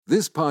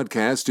This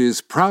podcast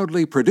is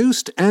proudly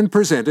produced and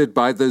presented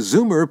by the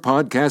Zoomer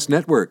Podcast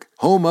Network,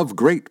 home of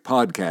great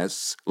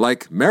podcasts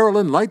like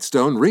Marilyn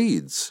Lightstone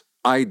Reads,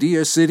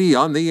 Idea City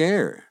on the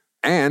Air,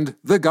 and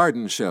The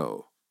Garden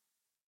Show.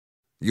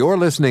 You're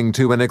listening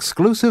to an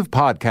exclusive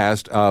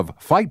podcast of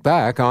Fight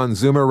Back on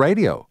Zoomer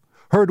Radio.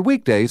 Heard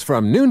weekdays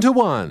from noon to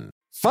 1.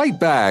 Fight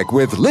Back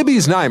with Libby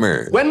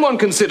Znaimer. When one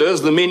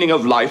considers the meaning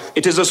of life,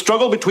 it is a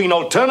struggle between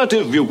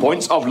alternative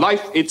viewpoints of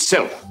life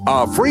itself.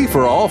 A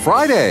free-for-all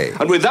Friday.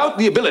 And without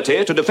the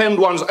ability to defend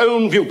one's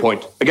own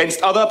viewpoint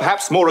against other,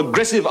 perhaps more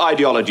aggressive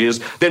ideologies,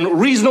 then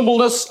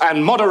reasonableness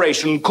and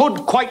moderation could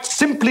quite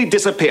simply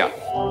disappear.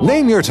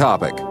 Name your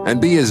topic and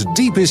be as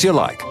deep as you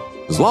like,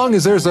 as long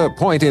as there's a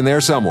point in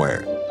there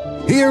somewhere.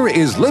 Here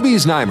is Libby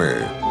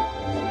Znaimer.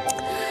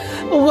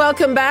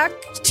 Welcome back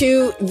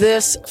to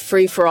this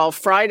Free-for-All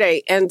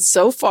Friday. And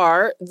so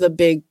far, the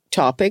big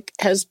topic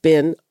has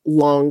been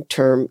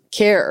long-term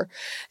care.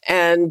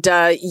 And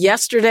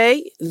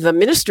yesterday, the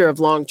Minister of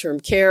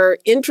Long-Term Care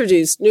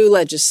introduced new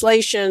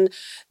legislation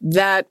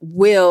that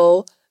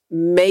will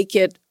make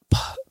it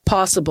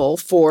possible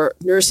for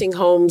nursing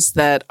homes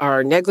that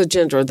are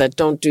negligent or that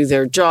don't do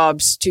their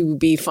jobs to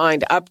be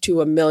fined up to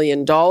 $1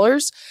 million.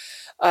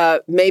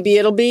 Maybe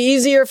it'll be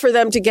easier for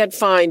them to get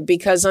fined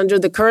because under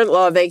the current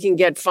law, they can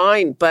get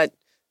fined, but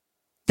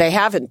they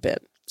haven't been.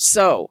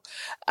 So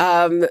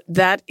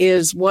that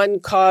is one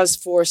cause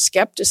for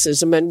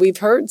skepticism, and we've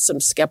heard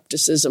some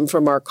skepticism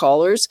from our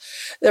callers.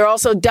 They're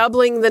also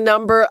doubling the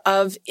number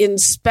of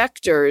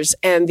inspectors,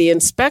 and the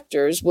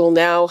inspectors will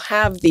now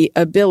have the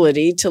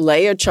ability to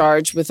lay a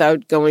charge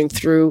without going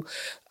through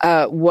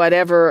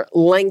whatever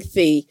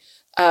lengthy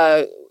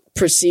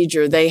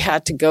procedure they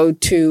had to go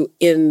to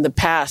in the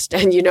past.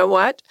 And you know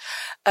what?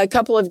 A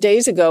couple of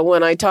days ago,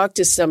 when I talked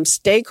to some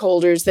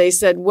stakeholders, they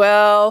said,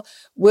 well,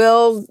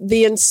 will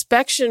the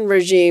inspection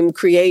regime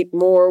create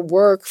more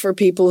work for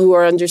people who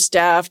are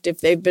understaffed if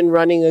they've been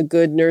running a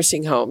good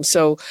nursing home?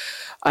 So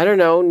I don't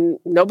know.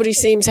 Nobody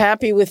seems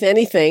happy with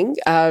anything.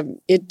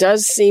 It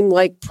does seem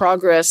like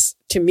progress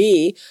to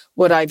me,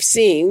 what I've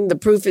seen. The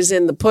proof is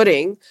in the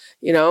pudding.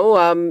 You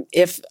know,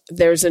 if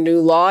there's a new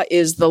law,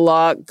 is the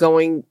law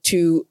going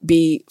to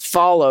be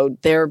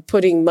followed? They're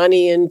putting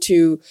money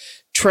into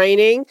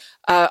training.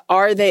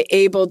 Are they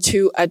able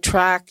to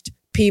attract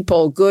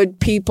people, good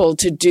people,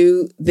 to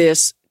do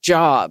this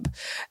job?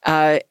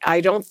 I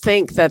don't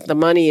think that the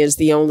money is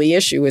the only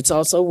issue. It's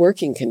also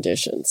working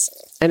conditions.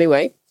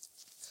 Anyway,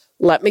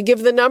 let me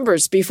give the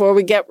numbers before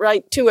we get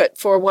right to it.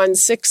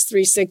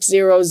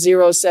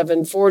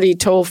 416-360-0740,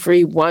 toll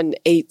free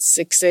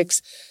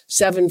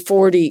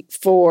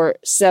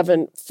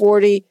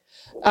 1-866-740-4740.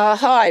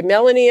 Hi,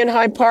 Melanie in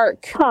High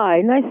Park.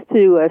 Hi, nice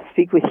to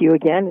speak with you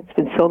again. It's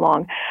been so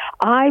long.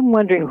 I'm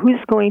wondering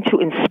who's going to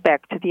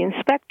inspect the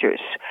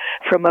inspectors.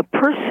 From a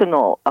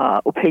personal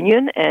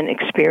opinion and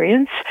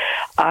experience,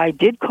 I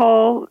did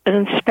call an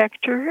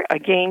inspector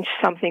against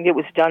something that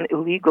was done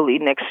illegally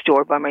next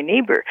door by my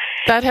neighbor.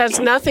 That has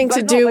nothing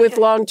to do with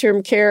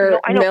long-term care,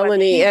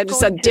 Melanie.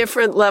 It's a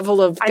different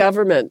level of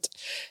government.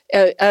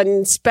 An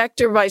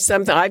inspector by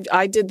something.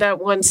 I did that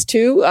once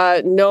too.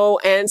 No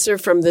answer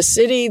from the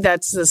city.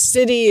 That's the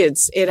city.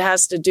 It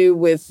has to do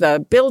with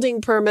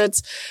building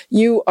permits.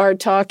 You are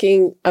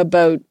talking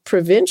about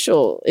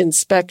provincial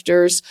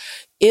inspectors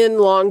in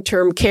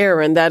long-term care,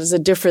 and that is a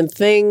different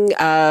thing.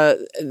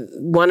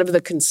 One of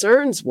the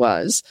concerns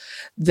was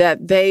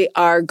that they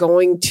are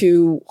going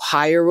to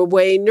hire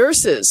away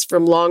nurses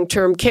from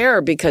long-term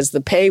care because the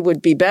pay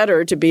would be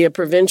better to be a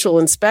provincial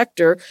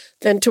inspector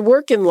than to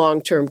work in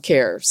long-term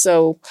care.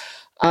 So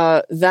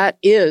that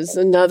is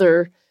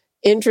another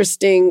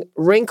interesting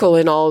wrinkle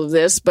in all of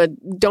this,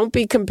 but don't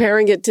be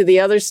comparing it to the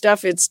other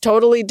stuff. It's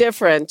totally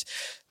different.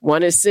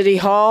 One is City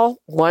Hall,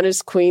 one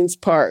is Queen's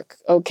Park.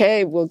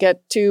 Okay, we'll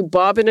get to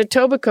Bob in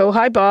Etobicoke.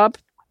 Hi, Bob.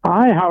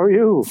 Hi, how are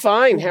you?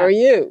 Fine, how are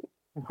you?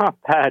 Not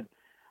bad.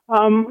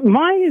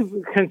 My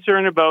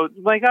concern about,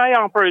 I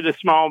operated a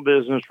small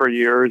business for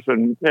years,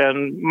 and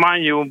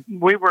mind you,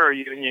 we were a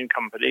union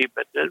company,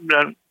 but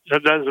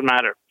it doesn't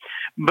matter.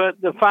 But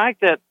the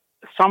fact that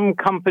some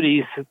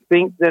companies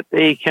think that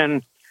they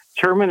can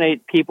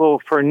terminate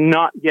people for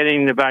not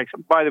getting the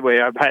vaccine. By the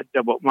way, I'm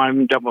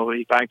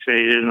doubly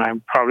vaccinated, and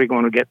I'm probably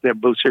going to get the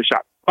booster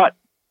shot. But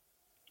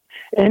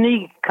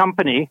any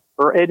company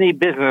or any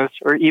business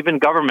or even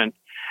government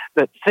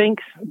that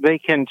thinks they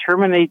can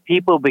terminate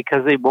people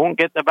because they won't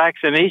get the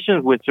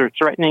vaccinations, which they're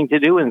threatening to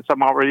do, and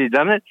some already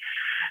done it,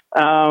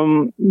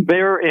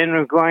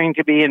 they're going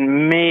to be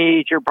in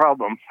major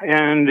problem.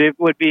 And it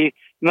would be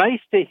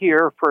nice to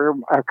hear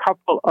from a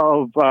couple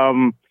of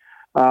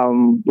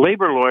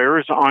labor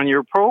lawyers on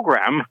your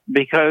program,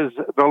 because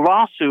the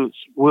lawsuits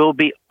will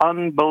be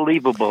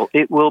unbelievable.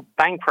 It will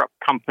bankrupt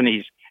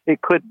companies.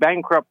 It could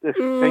bankrupt this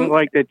thing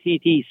like the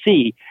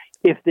TTC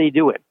if they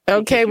do it.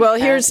 Okay, well,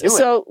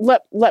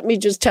 let me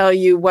just tell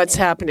you what's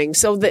happening.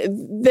 So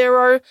there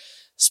are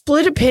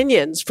split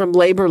opinions from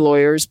labor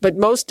lawyers, but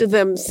most of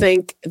them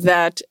think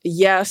that,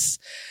 yes,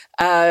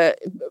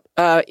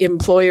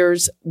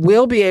 employers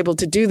will be able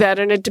to do that,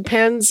 and it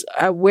depends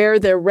where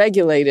they're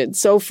regulated.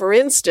 So, for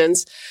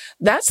instance,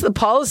 that's the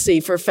policy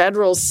for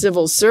federal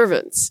civil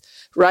servants,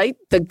 right?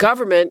 The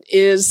government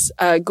is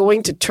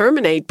going to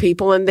terminate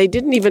people, and they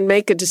didn't even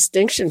make a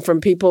distinction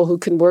from people who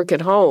can work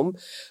at home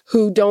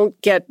who don't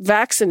get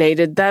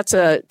vaccinated. That's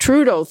a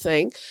Trudeau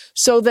thing.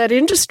 So that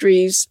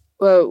industries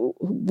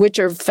which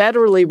are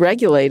federally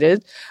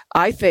regulated,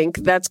 I think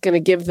that's going to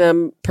give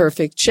them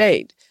perfect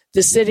shade.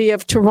 The city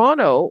of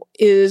Toronto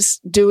is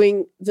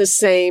doing the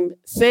same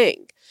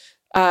thing.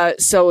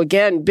 So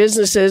again,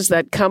 businesses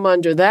that come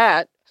under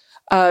that,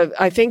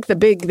 I think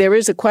there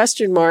is a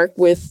question mark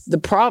with the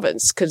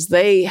province because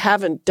they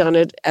haven't done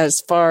it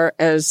as far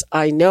as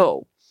I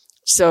know.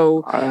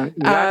 So, I'm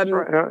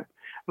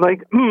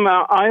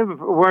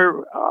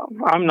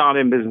not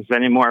in business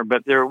anymore,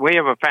 but we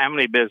have a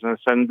family business,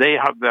 and they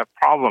have that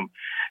problem.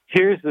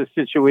 Here's the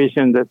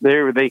situation that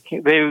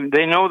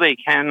they know they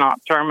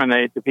cannot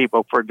terminate the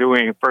people for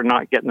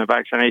not getting the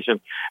vaccination,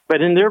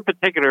 but in their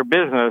particular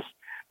business,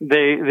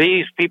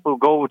 these people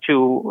go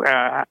to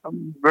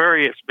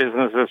various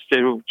businesses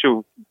to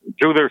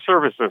do their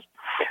services.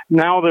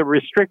 Now they're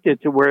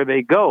restricted to where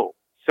they go.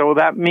 So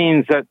that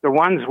means that the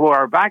ones who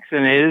are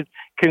vaccinated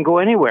can go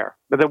anywhere,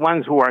 but the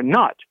ones who are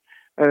not.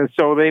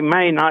 So they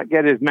may not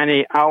get as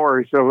many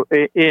hours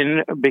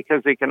in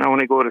because they can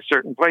only go to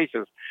certain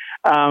places.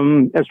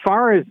 As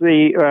far as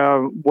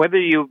whether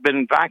you've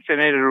been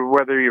vaccinated or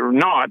whether you're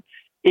not,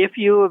 if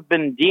you have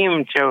been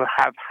deemed to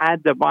have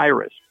had the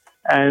virus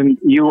and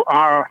you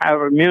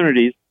have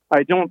immunities,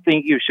 I don't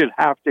think you should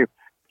have to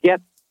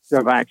get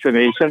the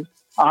vaccination.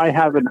 I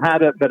haven't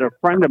had it, but a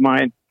friend of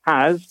mine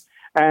has,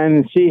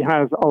 and she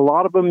has a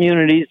lot of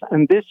immunities,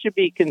 and this should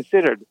be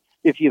considered.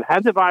 If you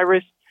had the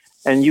virus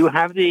and you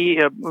have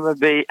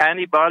the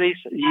antibodies,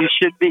 you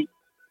should be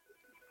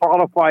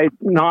qualified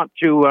not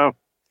to.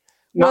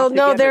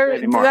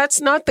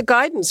 That's not the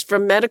guidance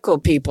from medical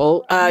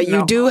people.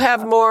 You do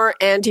have more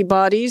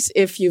antibodies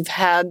if you've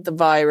had the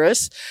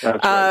virus.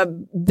 That's right.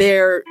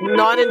 They're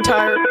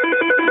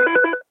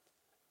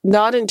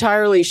not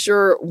entirely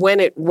sure when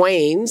it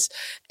wanes.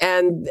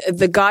 And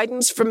the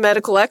guidance from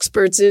medical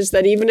experts is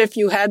that even if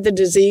you had the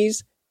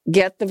disease,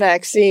 get the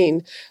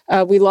vaccine.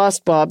 We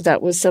lost Bob.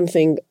 That was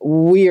something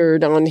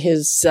weird on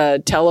his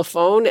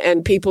telephone.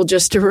 And people,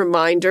 just a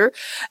reminder,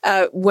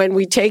 when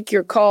we take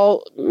your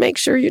call, make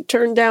sure you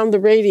turn down the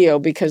radio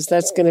because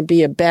that's going to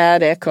be a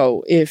bad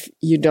echo if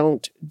you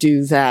don't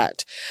do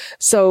that.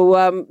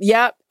 So,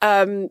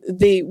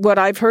 what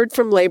I've heard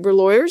from labor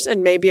lawyers,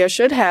 and maybe I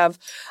should have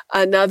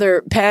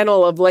another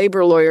panel of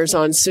labor lawyers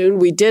on soon.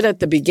 We did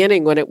at the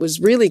beginning when it was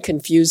really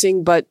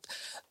confusing, but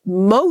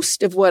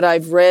most of what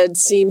I've read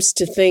seems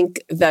to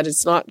think that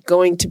it's not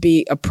going to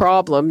be a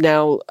problem.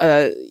 Now,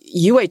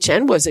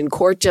 UHN was in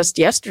court just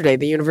yesterday,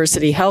 the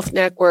University Health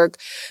Network.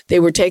 They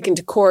were taken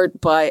to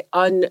court by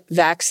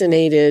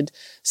unvaccinated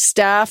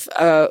staff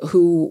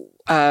who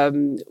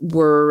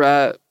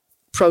were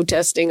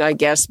protesting, I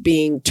guess,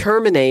 being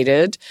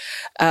terminated.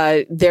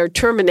 Their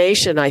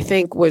termination, I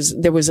think,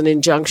 there was an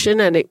injunction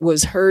and it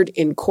was heard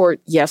in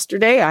court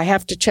yesterday. I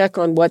have to check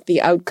on what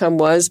the outcome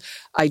was.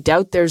 I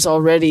doubt there's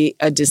already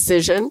a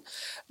decision,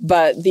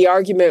 but the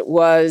argument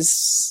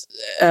was,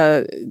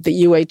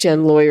 the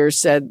UHN lawyers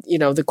said,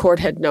 the court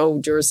had no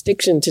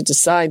jurisdiction to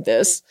decide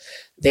this.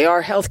 They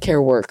are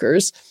healthcare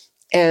workers.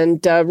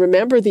 And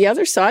remember, the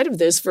other side of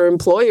this for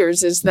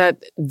employers is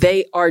that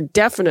they are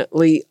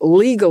definitely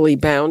legally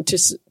bound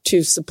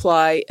to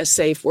supply a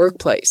safe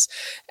workplace.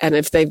 And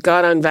if they've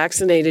got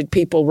unvaccinated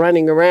people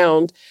running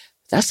around,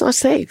 that's not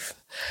safe.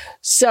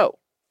 So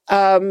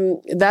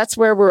that's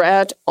where we're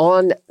at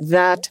on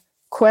that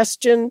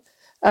question.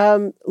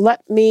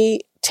 Let me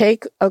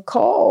take a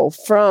call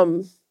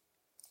from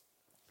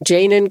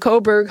Jane in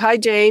Coburg. Hi,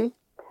 Jane.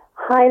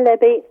 Hi,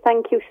 Libby.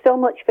 Thank you so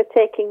much for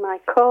taking my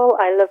call.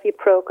 I love your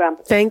program.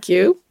 Thank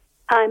you.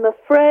 I'm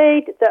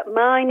afraid that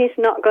mine is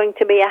not going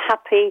to be a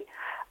happy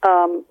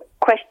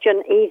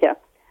question either.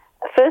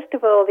 First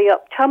of all, the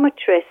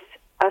optometrists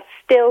are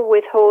still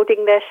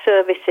withholding their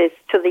services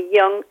to the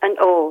young and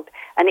old,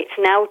 and it's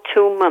now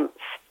 2 months.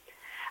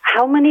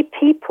 How many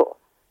people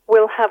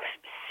will have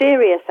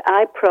serious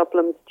eye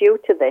problems due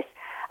to this,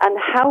 and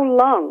how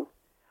long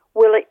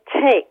will it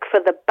take for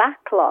the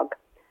backlog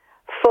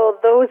for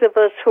those of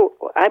us who,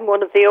 I'm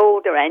one of the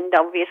older end,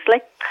 obviously,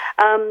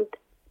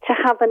 to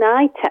have an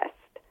eye test?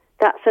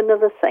 That's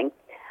another thing.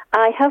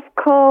 I have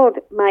called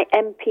my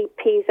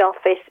MPP's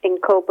office in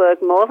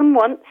Coburg more than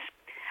once,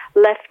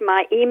 left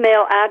my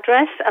email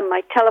address and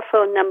my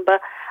telephone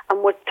number,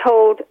 and was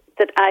told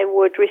that I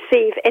would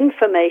receive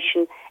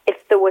information if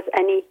there was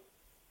any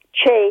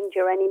change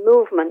or any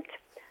movement.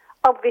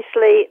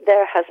 Obviously,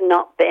 there has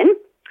not been.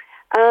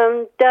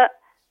 And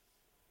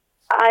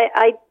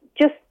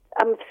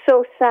I'm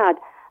so sad.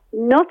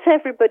 Not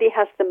everybody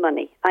has the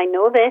money. I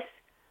know this,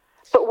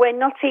 but we're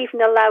not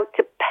even allowed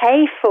to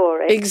pay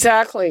for it.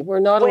 We're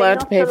not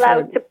allowed to pay for it. We're not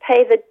allowed to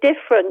pay the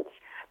difference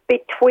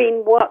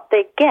between what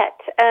they get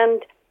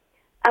and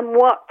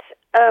what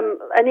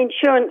an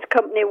insurance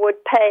company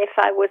would pay if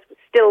I was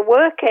still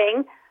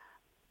working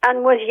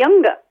and was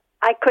younger.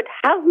 I could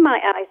have my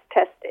eyes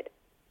tested.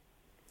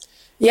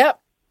 Yep.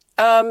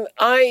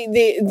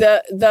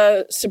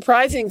 The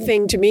surprising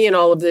thing to me in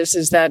all of this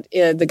is that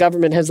the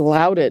government has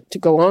allowed it to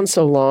go on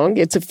so long.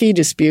 It's a fee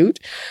dispute.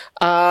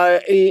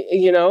 They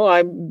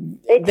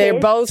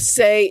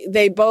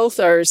both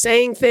are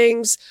saying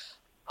things.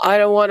 I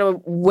don't want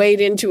to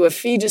wade into a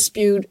fee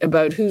dispute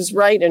about who's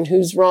right and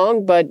who's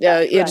wrong, but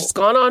it's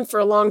gone on for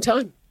a long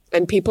time,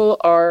 and people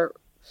are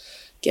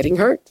getting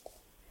hurt.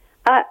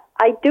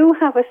 I do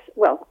have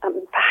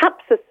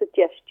perhaps a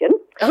suggestion.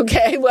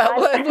 Okay, well,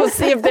 we'll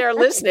see if they're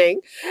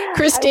listening.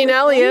 Christine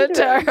Elliott,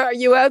 are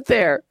you out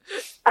there?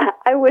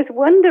 I was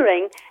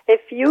wondering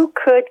if you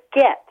could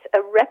get a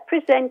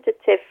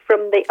representative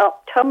from the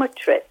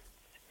optometrists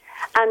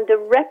and a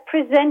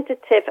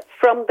representative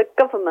from the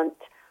government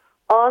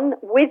on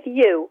with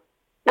you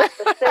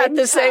at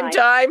the same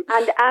time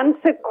and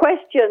answer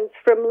questions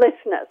from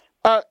listeners.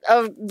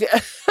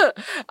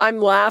 I'm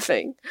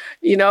laughing.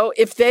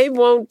 If they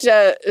won't,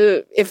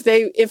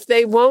 if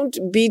they won't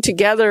be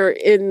together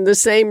in the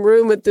same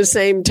room at the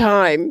same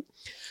time,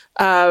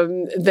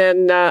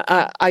 then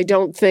I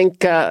don't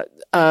think, I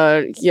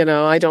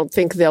don't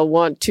think they'll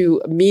want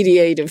to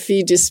mediate a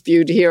fee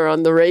dispute here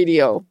on the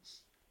radio.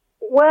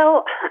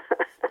 Well,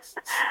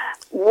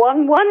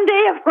 one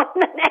day or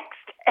the next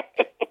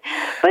day,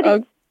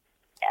 but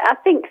I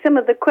think some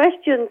of the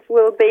questions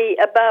will be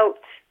about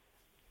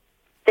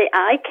the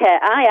eye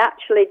care. I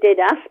actually did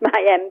ask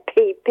my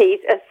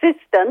MPP's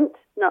assistant,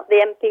 not the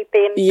MPP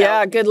himself.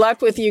 Yeah, good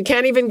luck with you.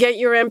 Can't even get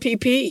your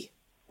MPP.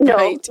 No,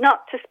 right?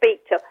 Not to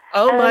speak to.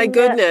 Oh, my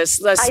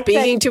goodness.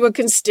 Speaking to a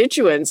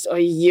constituent.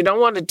 You don't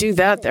want to do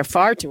that. They're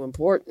far too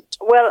important.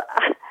 Well,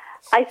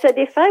 I said,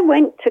 if I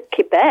went to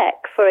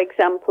Quebec, for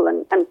example,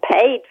 and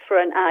paid for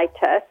an eye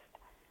test,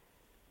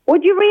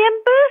 would you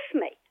reimburse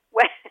me?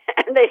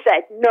 And they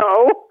said,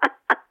 no.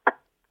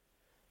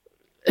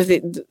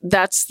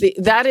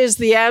 That is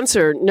the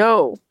answer.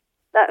 No.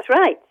 That's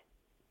right.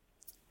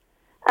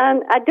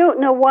 And I don't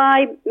know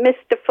why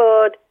Mr.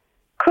 Ford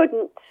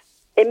couldn't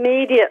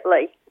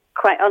immediately,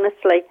 quite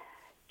honestly,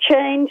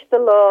 change the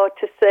law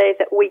to say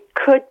that we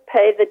could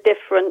pay the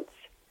difference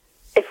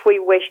if we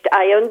wished.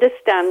 I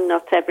understand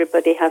not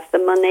everybody has the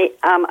money.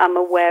 I'm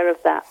aware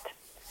of that.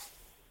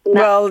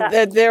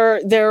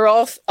 There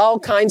are all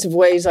kinds of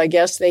ways, I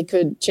guess, they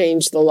could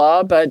change the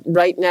law, but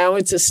right now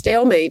it's a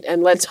stalemate,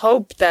 and let's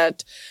hope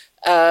that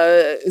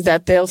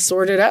they'll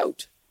sort it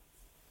out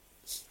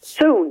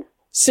soon.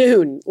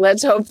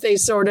 Let's hope they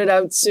sort it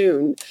out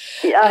soon.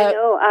 Yeah, I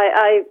know.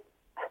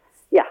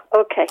 Yeah.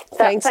 Okay.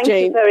 Thanks, thank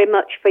Jane. you very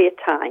much for your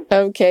time.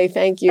 Okay.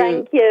 Thank you.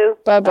 Thank you.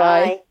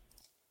 Bye-bye. Bye.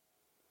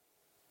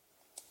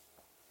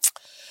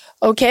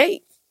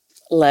 Okay.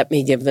 Let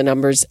me give the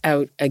numbers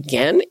out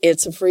again.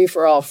 It's a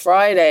free-for-all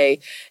Friday,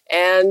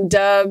 and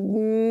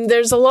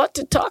there's a lot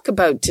to talk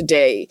about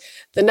today.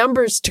 The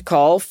numbers to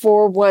call,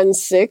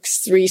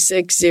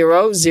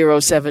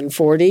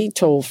 416-360-0740,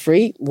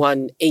 toll-free,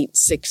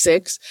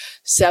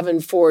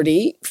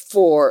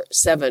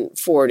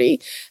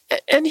 1-866-740-4740.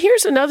 And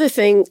here's another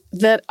thing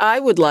that I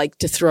would like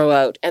to throw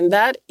out, and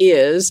that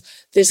is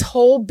this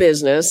whole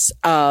business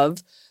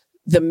of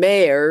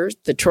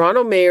the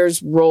Toronto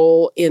mayor's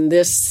role in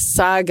this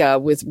saga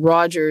with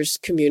Rogers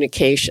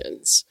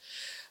Communications.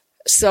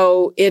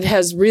 So it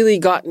has really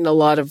gotten a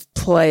lot of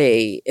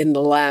play in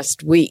the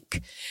last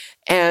week.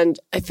 And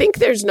I think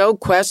there's no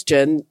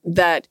question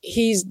that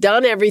he's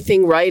done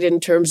everything right in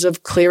terms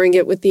of clearing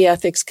it with the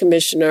ethics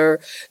commissioner,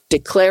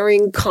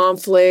 declaring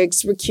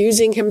conflicts,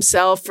 recusing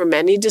himself from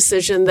any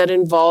decision that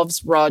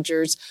involves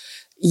Rogers.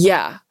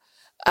 Yeah.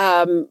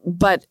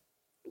 But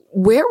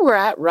where we're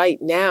at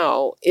right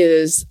now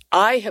is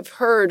I have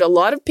heard a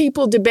lot of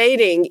people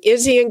debating,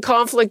 is he in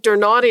conflict or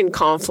not in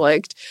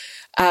conflict,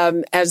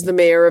 as the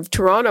mayor of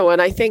Toronto.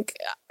 And I don't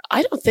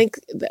think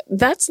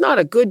that's not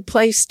a good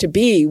place to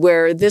be,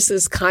 where this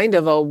is kind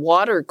of a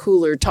water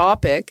cooler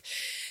topic.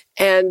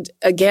 And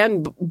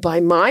again, by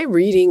my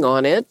reading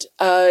on it,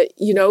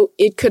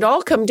 it could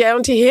all come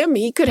down to him.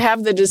 He could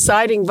have the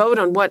deciding vote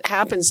on what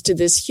happens to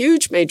this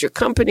huge major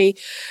company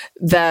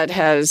that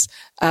has,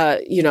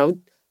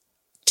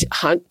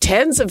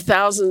 tens of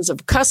thousands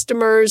of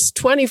customers,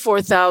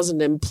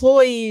 24,000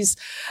 employees,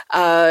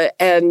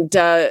 and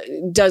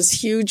does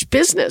huge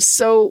business.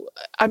 So,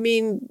 I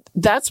mean,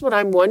 that's what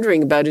I'm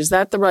wondering about. Is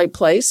that the right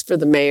place for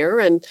the mayor?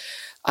 And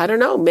I don't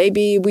know,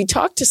 maybe we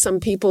talked to some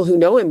people who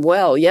know him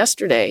well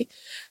yesterday,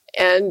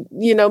 and,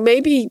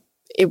 maybe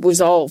it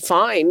was all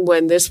fine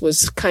when this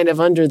was kind of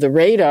under the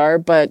radar,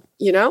 but,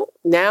 now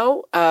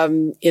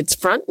it's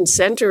front and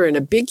center in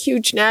a big,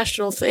 huge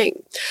national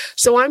thing.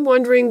 So I'm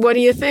wondering, what do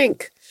you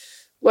think?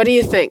 What do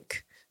you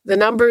think? The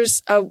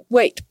numbers,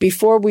 wait,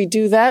 before we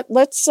do that,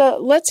 let's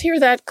hear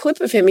that clip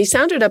of him. He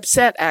sounded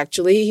upset,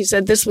 actually. He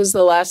said this was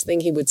the last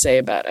thing he would say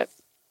about it.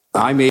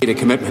 I made a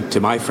commitment to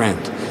my friend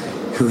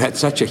who had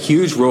such a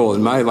huge role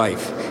in my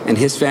life, and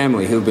his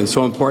family, who've been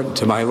so important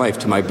to my life,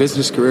 to my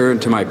business career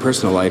and to my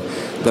personal life,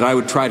 that I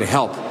would try to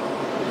help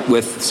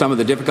with some of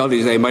the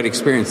difficulties they might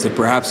experience that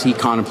perhaps he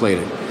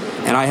contemplated.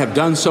 And I have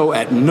done so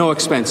at no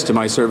expense to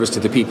my service to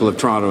the people of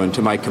Toronto and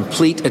to my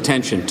complete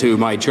attention to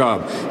my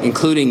job,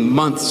 including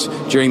months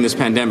during this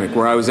pandemic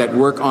where I was at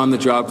work on the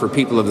job for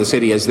people of the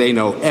city, as they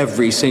know,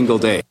 every single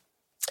day.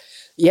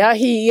 Yeah,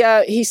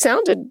 he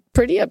sounded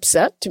pretty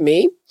upset to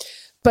me.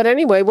 But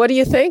anyway, what do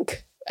you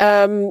think?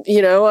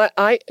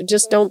 I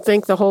just don't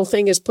think the whole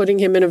thing is putting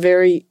him in a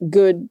very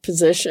good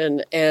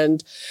position.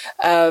 And,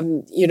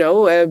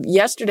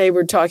 yesterday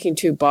we're talking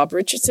to Bob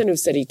Richardson, who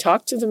said he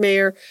talked to the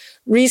mayor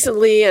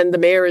recently, and the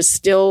mayor is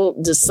still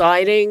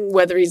deciding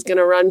whether he's going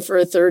to run for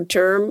a third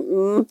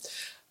term.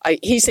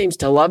 He seems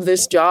to love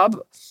this job.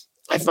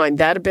 I find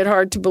that a bit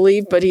hard to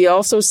believe. But he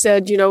also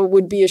said, it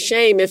would be a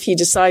shame if he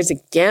decides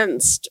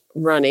against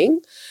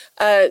running,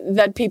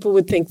 that people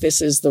would think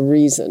this is the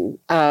reason.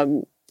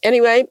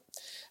 Anyway,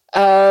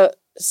 what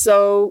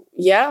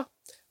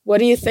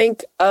do you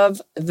think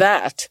of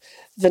that?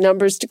 The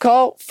numbers to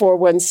call,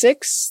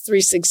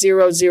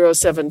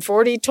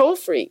 416-360-0740, toll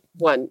free,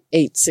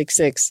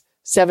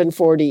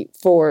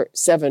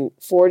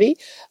 1-866-740-4740.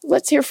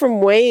 Let's hear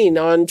from Wayne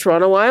on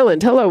Toronto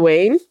Island. Hello,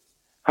 Wayne.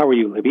 How are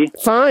you, Libby?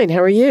 Fine.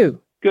 How are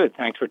you? Good.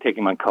 Thanks for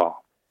taking my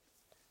call.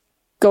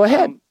 Go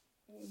ahead.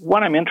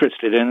 What I'm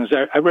interested in is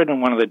I read in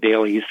one of the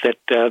dailies that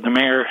the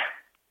mayor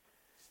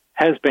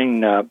has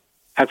been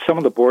at some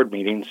of the board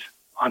meetings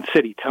on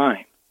city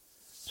time.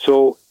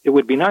 So it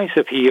would be nice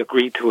if he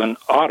agreed to an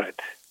audit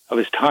of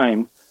his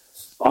time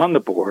on the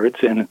boards,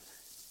 and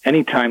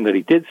any time that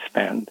he did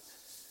spend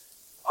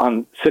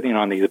on sitting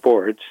on these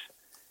boards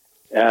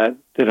that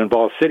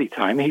involves city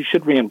time, he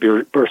should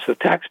reimburse the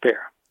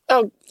taxpayer.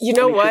 Oh, you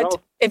know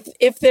what?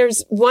 If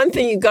there's one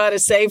thing you got to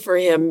say for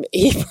him,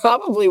 he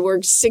probably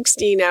works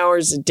 16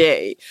 hours a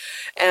day,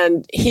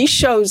 and he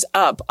shows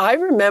up. I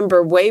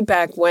remember way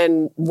back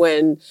when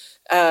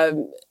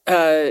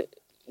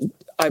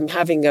I'm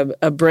having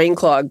a brain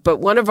clog, but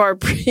one of our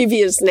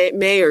previous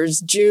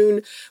mayors,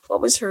 June, what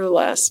was her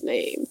last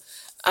name?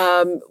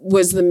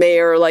 Was the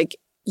mayor. Like,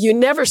 you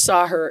never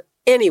saw her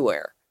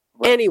anywhere.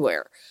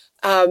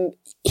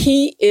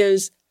 He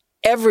is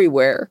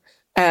everywhere.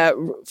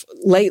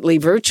 Lately,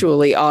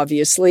 virtually,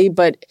 obviously,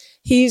 but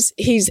he's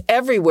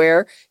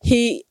everywhere.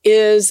 He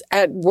is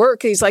at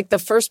work. He's like the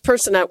first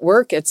person at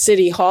work at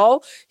City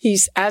Hall.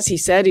 As he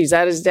said, he's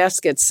at his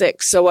desk at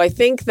 6. So I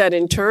think that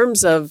in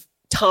terms of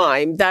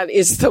time, that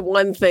is the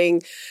one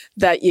thing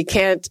that you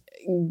can't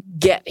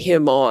get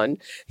him on.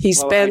 He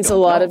spends a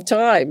lot of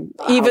time,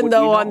 even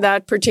though on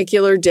that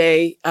particular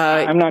day.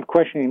 I'm not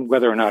questioning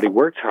whether or not he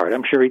works hard.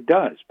 I'm sure he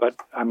does, but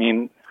I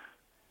mean,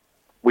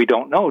 we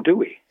don't know, do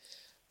we?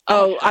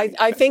 Oh,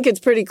 I think it's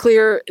pretty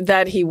clear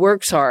that he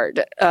works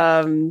hard.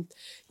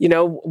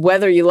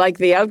 Whether you like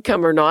the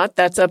outcome or not,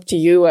 that's up to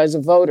you as a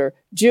voter.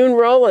 June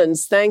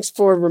Rollins, thanks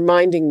for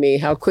reminding me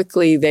how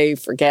quickly they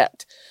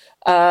forget.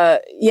 I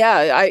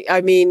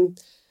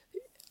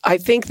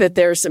think that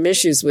there are some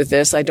issues with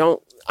this. I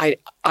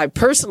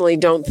personally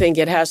don't think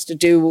it has to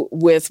do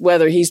with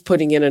whether he's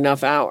putting in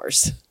enough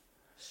hours.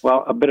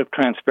 Well, a bit of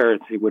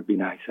transparency would be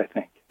nice, I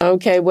think.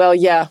 Okay, well,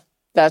 yeah.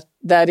 That's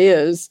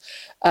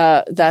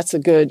a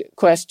good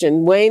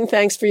question. Wayne,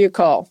 thanks for your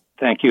call.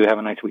 Thank you. Have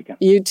a nice weekend.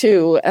 You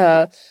too.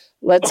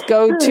 Let's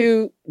go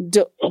to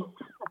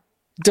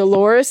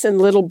Dolores in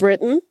Little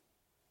Britain.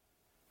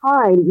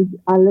 Hi,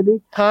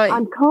 Libby. Hi.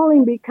 I'm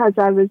calling because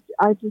I was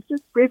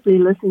just briefly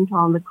listening to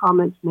all the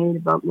comments made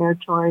about Mayor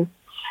Tory.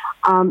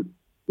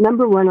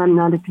 Number one, I'm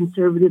not a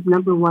conservative.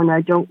 Number one, I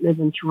don't live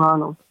in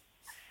Toronto.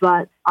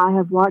 But I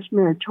have watched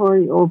Mayor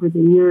Tory over the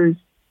years,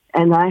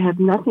 and I have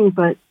nothing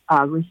but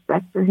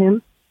respect for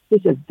him.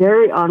 He's a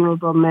very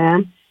honorable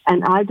man,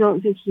 and I don't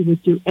think he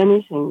would do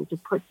anything to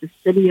put the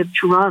city of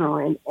Toronto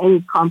in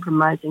any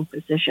compromising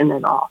position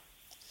at all.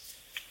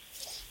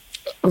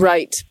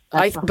 Right.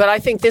 But I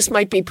think this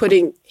might be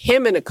putting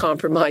him in a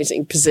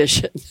compromising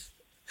position.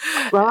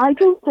 Well, I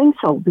don't think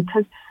so,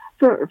 because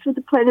for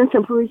the plain and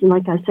simple reason,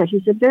 like I said,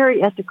 he's a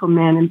very ethical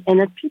man, and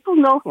if people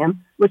know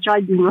him, which I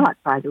do not,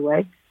 by the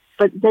way,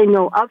 but they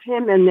know of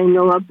him and they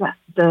know of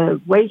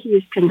the way he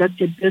has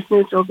conducted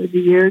business over the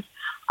years,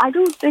 I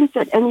don't think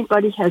that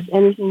anybody has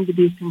anything to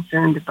be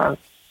concerned about.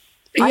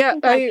 Yeah,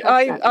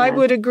 I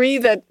would agree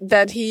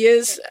that he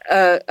is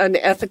an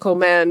ethical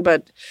man,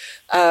 but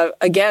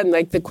again,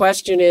 like the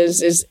question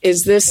is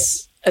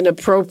this an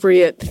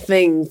appropriate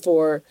thing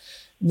for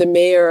the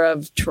mayor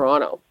of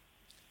Toronto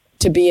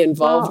to be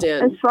involved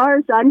in? As far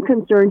as I'm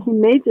concerned, he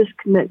made this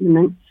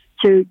commitment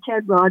to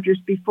Ted Rogers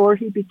before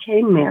he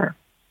became mayor.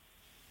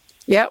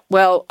 Yeah,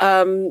 well,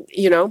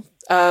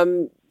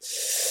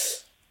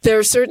 there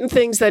are certain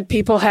things that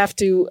people have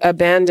to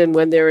abandon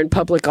when they're in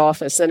public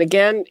office. And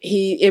again,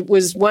 it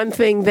was one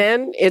thing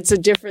then, it's a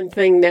different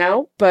thing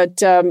now.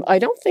 But I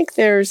don't think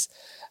there's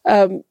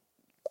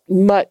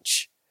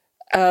much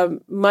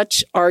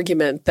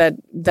argument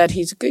that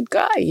he's a good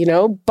guy,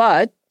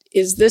 But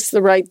is this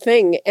the right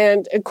thing?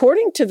 And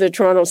according to the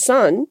Toronto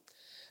Sun,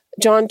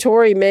 John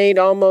Tory made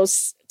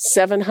almost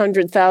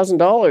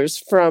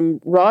 $700,000 from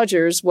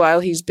Rogers while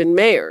he's been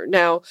mayor.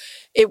 Now,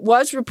 it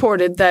was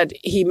reported that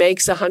he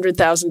makes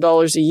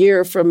 $100,000 a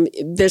year from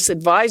this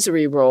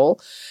advisory role.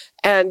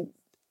 And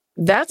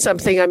that's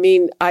something,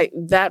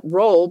 that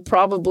role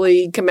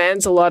probably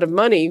commands a lot of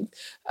money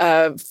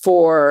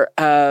for,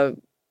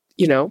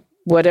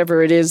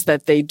 whatever it is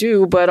that they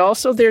do, but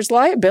also there's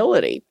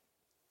liability.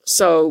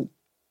 So,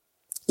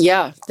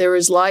 yeah, there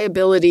is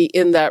liability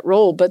in that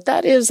role, but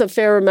that is a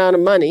fair amount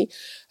of money.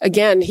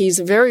 Again, he's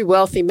a very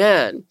wealthy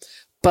man,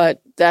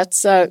 but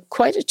that's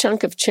quite a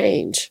chunk of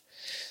change.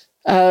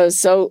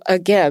 So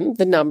again,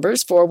 the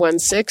numbers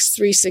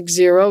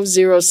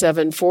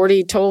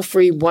 416-360-0740, toll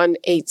free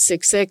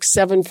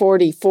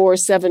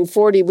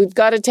 1-866-740-4740. We've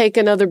got to take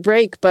another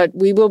break, but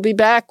we will be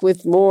back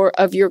with more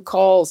of your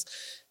calls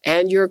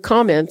and your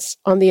comments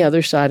on the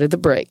other side of the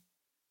break.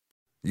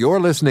 You're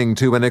listening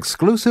to an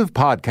exclusive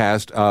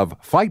podcast of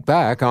Fight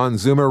Back on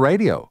Zoomer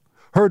Radio.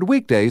 Heard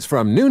weekdays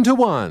from noon to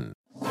 1.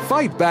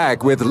 Fight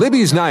Back with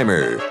Libby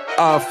Znaimer,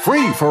 a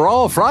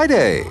free-for-all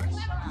Friday.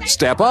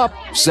 Step up,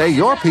 say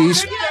your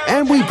piece,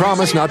 and we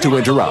promise not to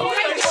interrupt.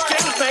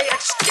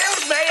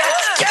 Excuse me!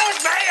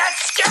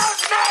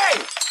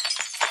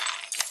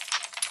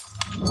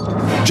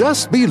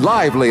 Just be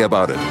lively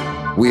about it.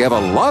 We have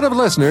a lot of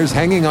listeners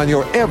hanging on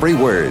your every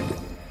word.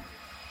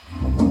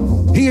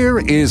 Here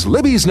is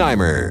Libby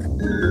Znaimer.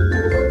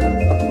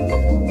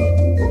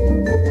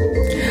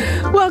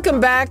 Welcome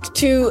back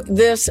to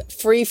this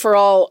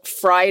Free-for-All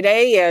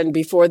Friday. And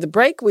before the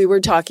break, we were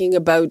talking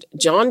about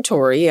John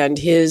Tory and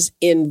his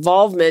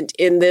involvement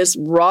in this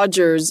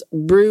Rogers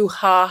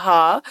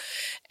brouhaha.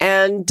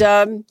 And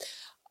I'm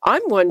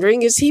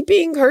wondering, is he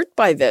being hurt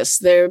by this?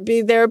 There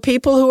are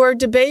people who are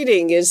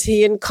debating, is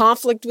he in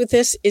conflict with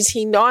this? Is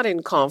he not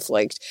in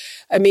conflict?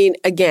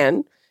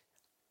 Again,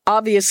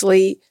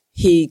 obviously,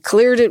 he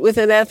cleared it with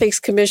an ethics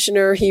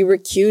commissioner. He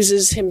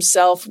recuses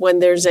himself when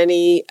there's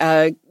any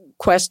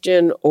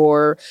question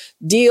or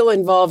deal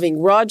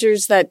involving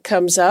Rogers that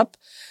comes up.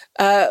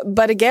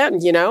 But again,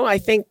 I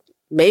think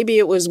maybe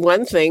it was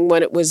one thing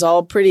when it was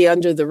all pretty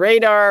under the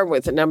radar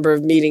with a number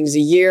of meetings a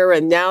year.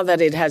 And now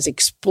that it has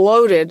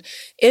exploded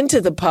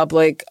into the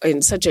public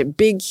in such a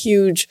big,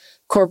 huge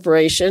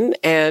corporation.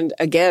 And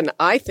again,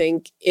 I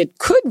think it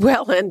could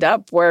well end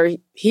up where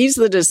he's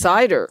the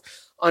decider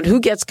on who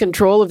gets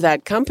control of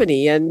that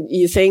company. And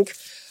you think,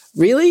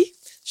 really?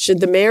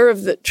 Should the mayor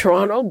of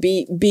Toronto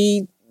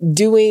be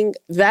doing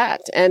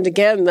that? And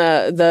again,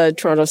 the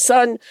Toronto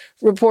Sun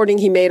reporting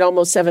he made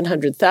almost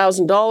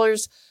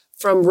 $700,000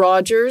 from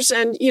Rogers.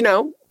 And,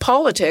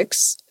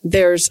 politics,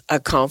 there's a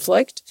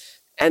conflict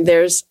and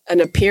there's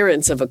an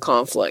appearance of a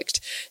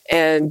conflict.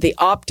 And the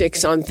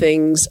optics on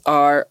things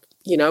are,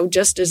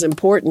 just as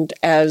important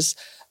as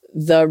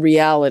the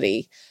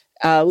reality.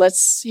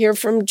 Let's hear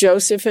from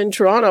Joseph in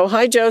Toronto.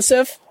 Hi,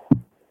 Joseph.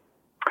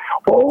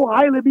 Oh,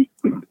 hi, Libby.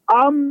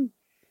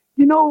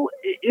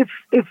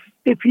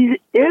 If he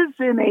is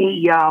in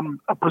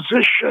a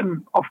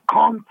position of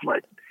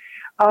conflict,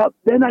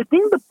 then I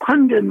think the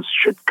pundits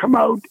should come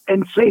out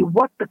and say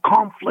what the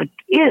conflict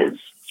is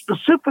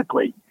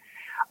specifically.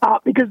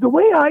 Because the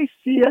way I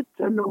see it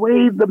and the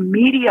way the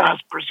media has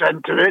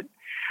presented it,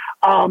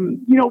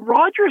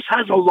 Rogers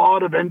has a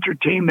lot of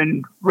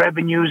entertainment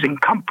revenues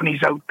and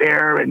companies out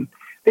there, and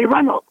they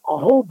run a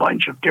whole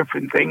bunch of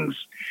different things.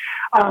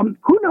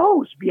 Who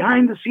knows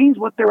behind the scenes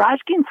what they're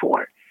asking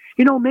for?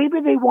 Maybe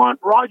they want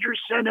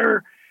Rogers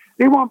Centre.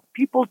 They want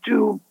people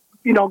to,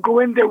 go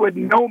in there with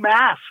no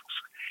masks.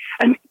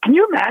 And can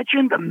you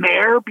imagine the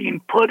mayor being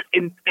put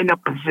in a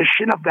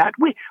position of that?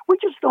 We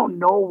just don't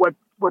know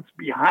what's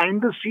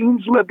behind the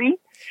scenes, Libby.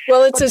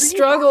 Well, it's a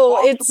struggle.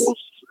 It's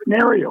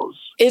scenarios.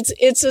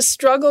 It's a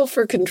struggle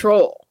for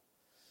control.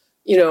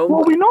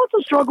 Well, we know it's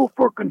a struggle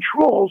for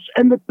controls,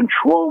 and the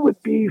control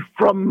would be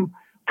from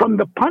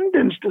the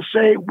pundits to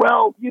say,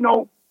 well,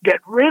 get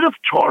rid of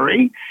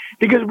Tory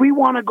because we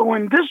want to go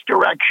in this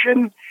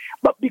direction,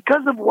 but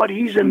because of what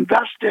he's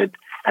invested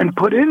and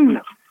put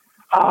in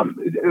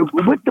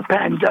with the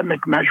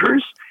pandemic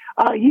measures,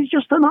 he's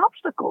just an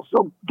obstacle.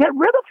 So get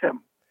rid of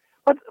him.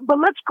 But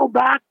let's go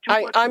back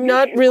to I'm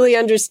not really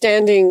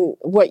understanding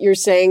what you're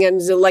saying. And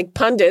like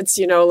pundits,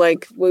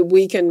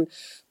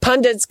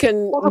 pundits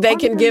can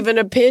give an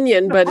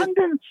opinion, but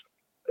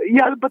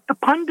the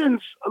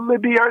pundits,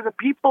 Libby, are the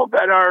people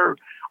that are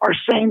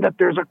saying that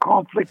there's a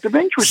conflict of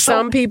interest.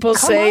 Some people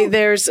say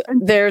there's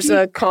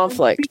a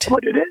conflict.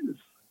 What it is?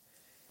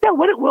 Yeah.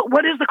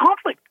 What is the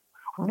conflict?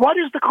 What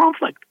is the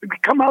conflict?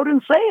 Come out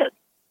and say it.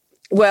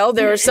 Well,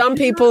 there are some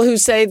people who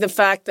say the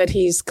fact that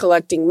he's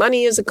collecting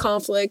money is a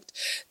conflict.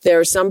 There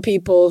are some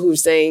people who are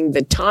saying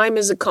the time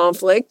is a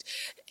conflict.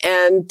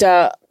 And,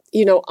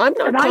 I'm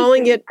not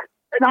calling it.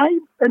 And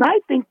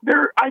I think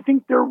they're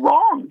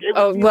wrong. It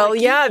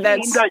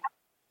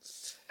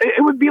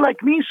would be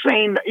like me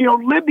saying,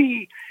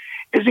 Libby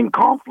is in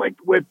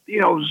conflict with,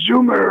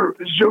 Zoomer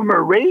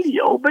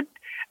Radio, but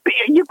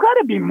you've got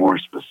to be more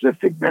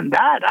specific than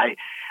that.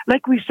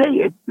 Like we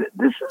say,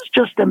 this is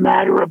just a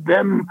matter of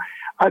them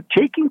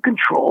taking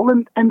control,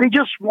 and they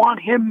just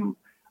want him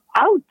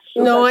out.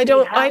 No, I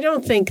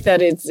don't think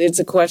that it's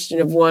a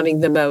question of wanting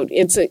them out.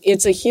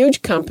 It's a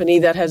huge company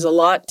that has a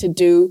lot to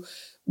do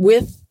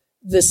with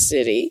the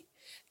city.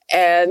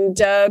 And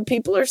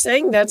people are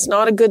saying that's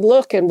not a good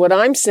look. And what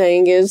I'm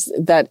saying is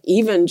that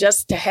even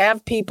just to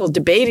have people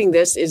debating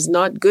this is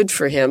not good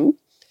for him.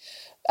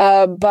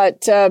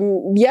 But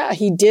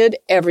he did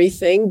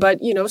everything. But,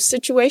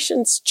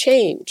 situations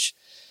change.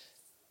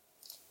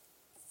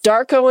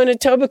 Darko in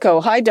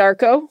Etobicoke. Hi,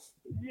 Darko.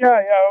 Yeah.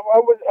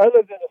 I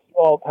lived in a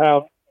small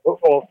town,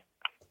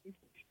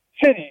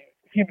 city,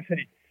 Cuba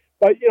City.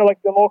 But,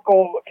 like the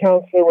local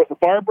councillor was a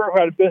barber who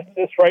had a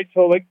business, right?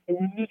 So, like, in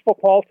municipal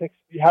politics,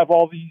 you have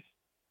all these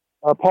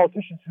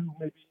politicians who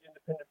may be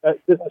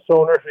independent business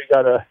owners. You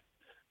got a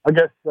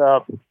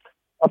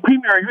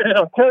premier in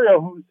Ontario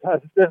who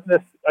has a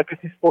business. I guess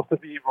he's supposed to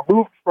be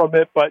removed from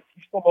it, but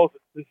he still knows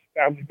it's his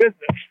family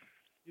business,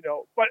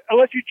 But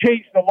unless you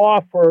change the law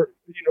for,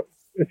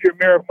 if you're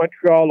mayor of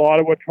Montreal,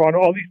 Ottawa,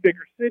 Toronto, all these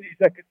bigger cities,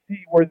 I could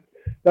see where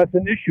that's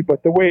an issue.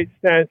 But the way it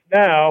stands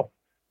now,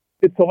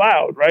 it's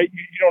allowed, right?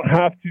 You don't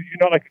have to. You're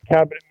not like a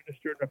cabinet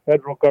minister in a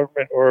federal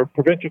government or a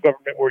provincial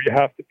government where you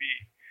have to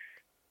be.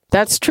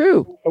 That's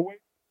true.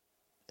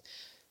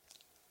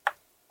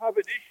 Have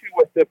an issue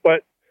with it,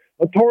 but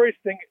the Tories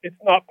thing, it's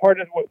not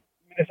part of what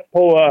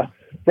municipal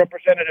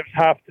representatives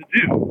have to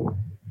do.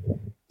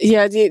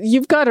 Yeah,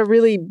 you've got a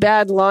really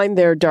bad line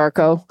there,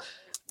 Darko.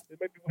 It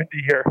might be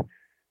windy here.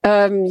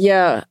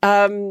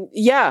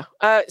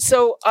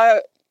 So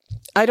I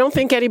don't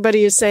think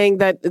anybody is saying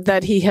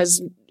that he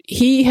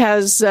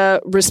has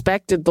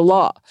respected the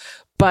law,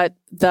 but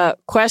the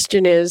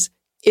question is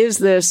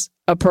this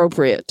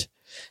appropriate?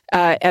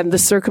 And the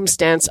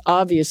circumstance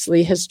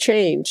obviously has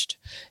changed.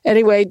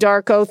 Anyway,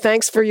 Darko,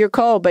 thanks for your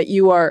call, but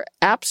you are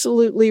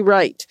absolutely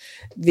right.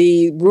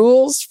 The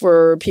rules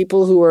for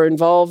people who are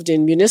involved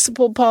in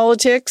municipal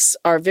politics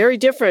are very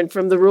different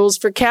from the rules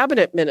for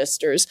cabinet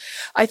ministers.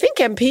 I think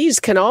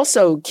MPs can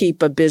also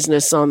keep a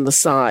business on the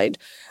side.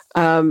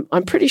 I'm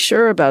pretty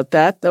sure about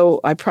that,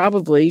 though I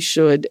probably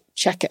should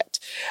check it.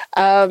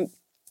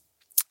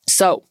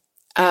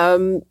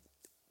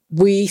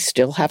 We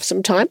still have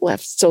some time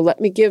left, so let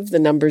me give the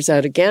numbers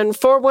out again.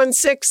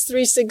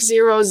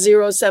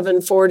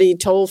 416-360-0740,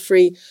 toll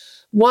free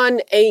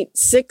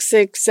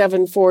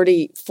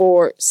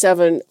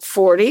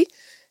 1-866-740-4740.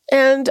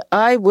 And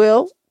I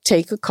will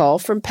take a call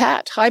from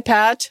Pat. Hi,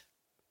 Pat.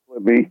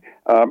 Libby,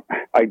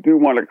 I do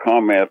want to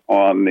comment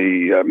on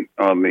the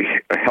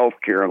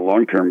healthcare and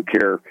long-term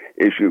care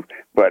issue,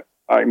 but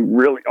I'm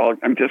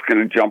just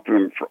going to jump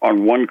in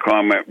on one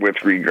comment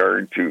with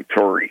regard to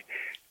Tory.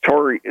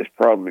 Tory is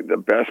probably the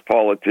best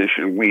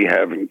politician we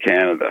have in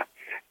Canada.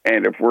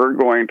 And if we're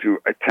going to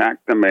attack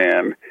the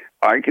man,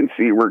 I can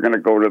see we're going to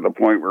go to the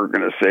point where we're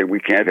going to say we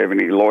can't have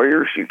any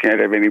lawyers, you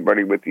can't have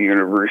anybody with a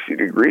university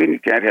degree, and you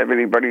can't have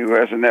anybody who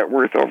has a net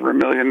worth over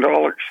 $1 million.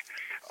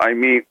 I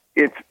mean,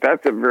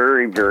 that's a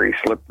very, very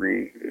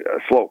slippery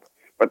slope.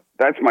 But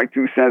that's my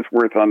 2 cents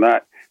worth on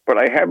that. But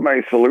I have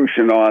my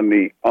solution on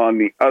the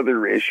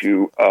other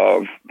issue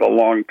of the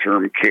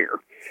long-term care.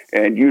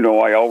 And,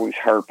 I always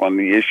harp on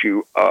the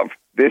issue of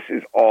this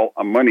is all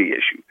a money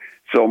issue.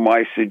 So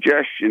my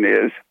suggestion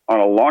is, on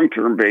a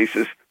long-term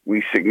basis,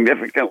 we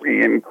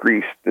significantly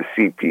increase the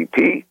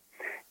CPP.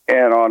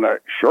 And on a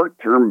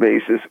short-term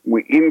basis,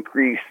 we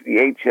increase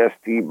the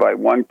HST by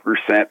 1%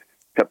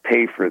 to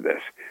pay for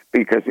this.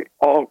 Because it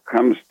all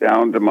comes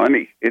down to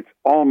money. It's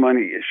all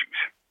money issues.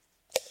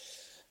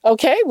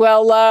 Okay,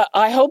 well,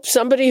 I hope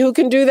somebody who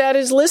can do that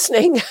is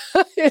listening.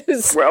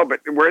 Well,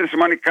 but where does the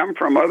money come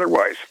from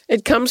otherwise?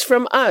 It comes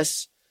from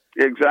us.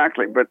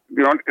 Exactly. But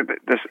one of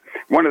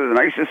the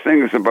nicest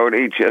things about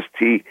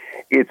HST,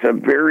 it's a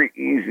very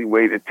easy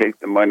way to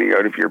take the money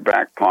out of your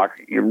back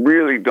pocket. You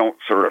really don't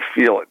sort of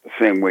feel it the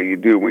same way you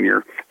do when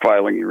you're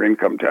filing your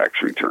income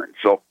tax return.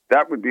 So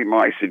that would be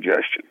my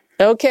suggestion.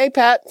 Okay,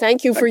 Pat.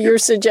 Thank you for your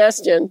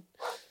suggestion.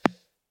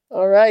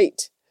 All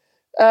right.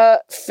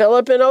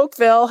 Philip in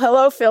Oakville.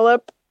 Hello,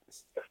 Philip.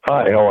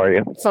 Hi, how are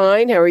you?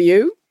 Fine. How are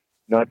you?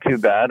 Not too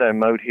bad.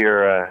 I'm out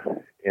here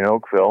in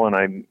Oakville, and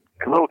I'm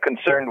a little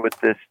concerned with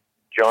this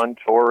John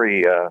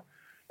Tory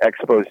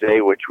expose,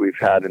 which we've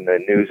had in the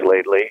news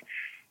lately.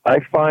 I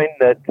find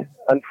that,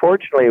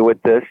 unfortunately,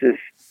 with this,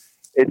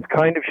 it's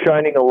kind of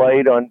shining a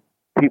light on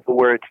people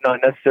where it's not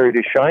necessary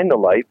to shine the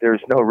light.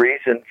 There's no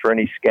reason for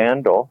any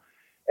scandal.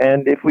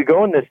 And if we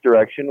go in this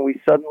direction,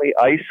 we suddenly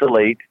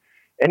isolate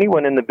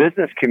anyone in the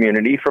business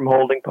community from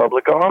holding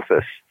public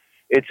office.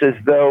 It's as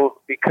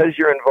though, because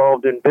you're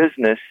involved in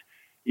business,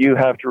 you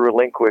have to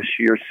relinquish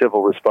your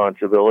civil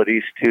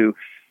responsibilities to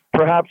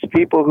perhaps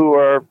people who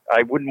are,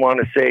 I wouldn't want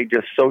to say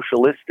just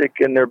socialistic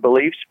in their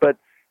beliefs, but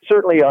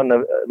certainly on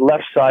the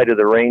left side of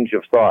the range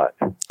of thought.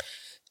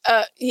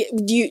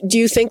 Do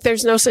you think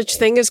there's no such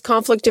thing as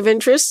conflict of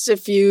interest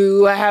if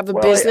you have a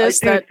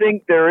business? I do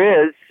think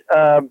there is,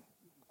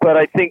 but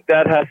I think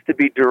that has to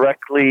be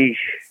directly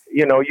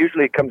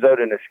usually it comes out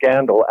in a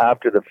scandal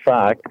after the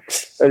fact.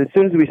 As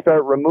soon as we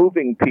start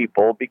removing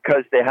people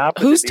because they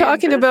happen Who's to be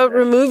talking about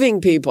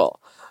removing people?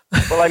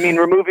 Well, I mean,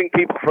 removing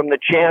people from the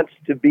chance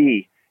to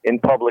be in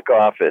public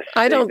office.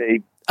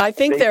 I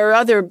think there are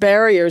other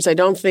barriers. I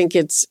don't think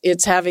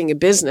it's having a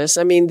business.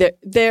 I mean,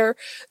 there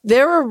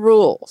are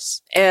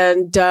rules,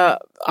 and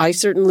I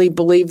certainly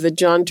believe that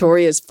John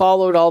Tory has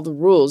followed all the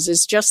rules.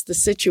 It's just the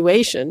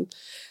situation.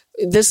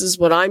 This is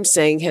what I'm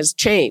saying has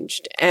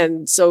changed,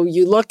 and so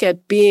you look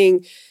at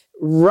being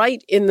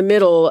right in the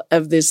middle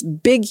of this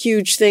big,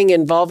 huge thing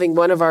involving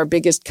one of our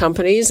biggest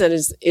companies, and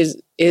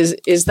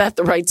is that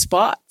the right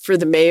spot for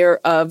the mayor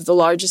of the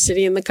largest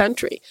city in the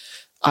country?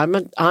 I'm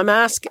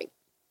asking.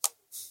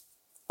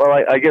 Well,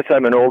 I guess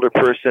I'm an older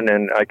person,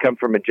 and I come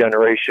from a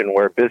generation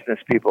where business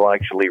people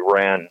actually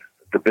ran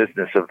the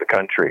business of the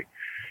country,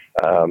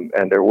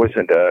 and there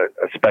wasn't a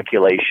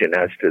speculation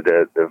as to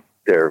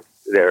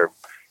their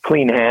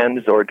clean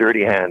hands or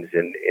dirty hands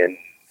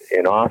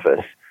in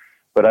office.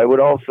 But I would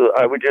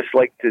just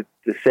like to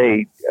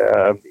say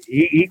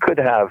he could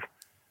have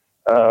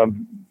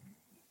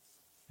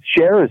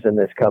shares in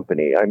this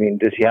company. I mean,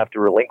 does he have to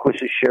relinquish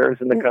his shares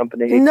in the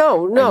company?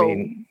 No. I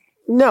mean,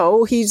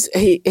 no, he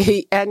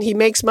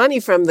makes money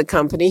from the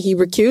company. He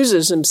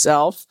recuses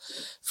himself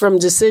from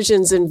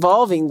decisions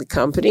involving the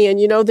company. And,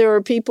 there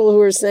are people who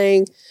are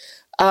saying,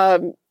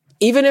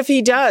 even if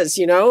he does,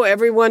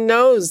 everyone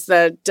knows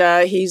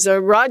that he's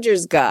a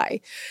Rogers guy.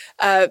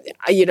 I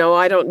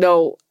don't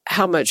know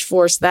how much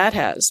force that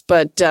has,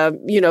 but,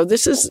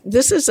 this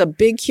is a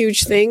big,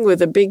 huge thing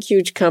with a big,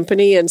 huge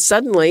company. And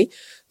suddenly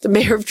the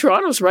mayor of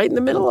Toronto's right in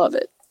the middle of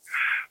it.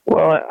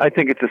 Well, I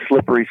think it's a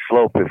slippery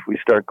slope if we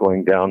start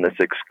going down this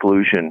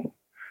exclusion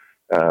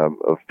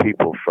of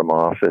people from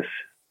office.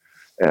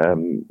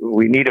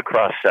 We need a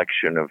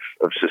cross-section of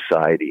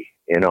society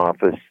in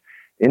office,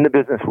 in the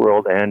business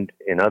world, and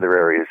in other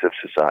areas of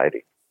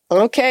society.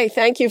 Okay,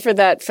 thank you for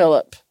that,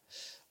 Philip.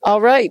 All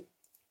right,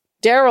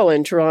 Daryl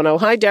in Toronto.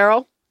 Hi,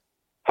 Daryl.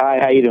 Hi,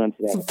 how you doing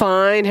today?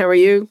 Fine, how are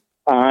you?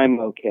 I'm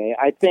okay.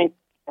 I think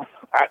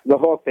the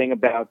whole thing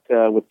about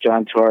with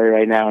John Tory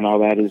right now and all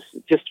that is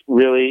just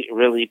really,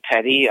 really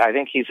petty. I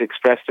think he's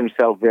expressed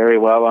himself very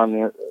well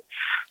on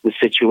the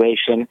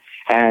situation,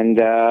 and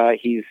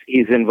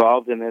he's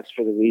involved in this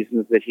for the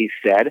reasons that he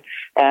said.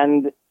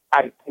 And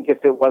I think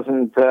if it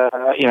wasn't,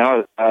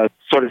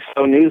 sort of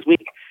slow news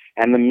week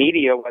and the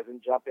media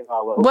wasn't jumping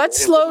all over. What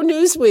slow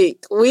news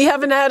week? We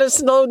haven't had a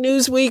slow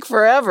news week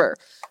forever.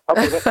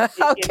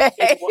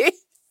 Okay.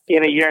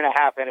 In a year and a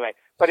half anyway.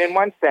 But in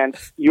one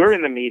sense, you're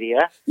in the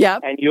media,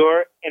 and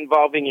you're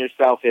involving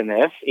yourself in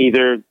this.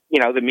 Either,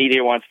 the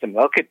media wants to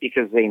milk it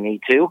because they need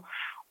to,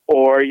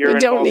 or you're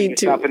involving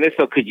yourself in this.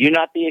 So could you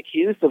not be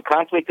accused of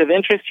conflict of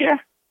interest here?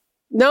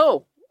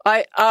 No.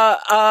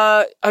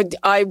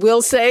 I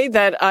will say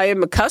that I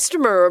am a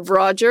customer of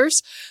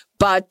Rogers,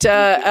 but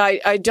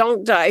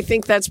I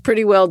think that's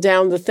pretty well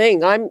down the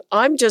thing.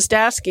 I'm just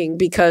asking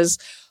because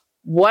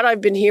what I've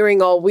been hearing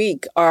all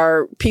week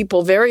are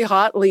people very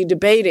hotly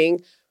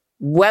debating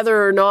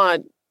whether or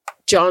not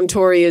John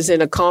Tory is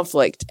in a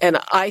conflict. And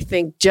I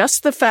think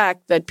just the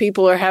fact that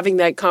people are having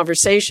that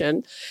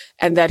conversation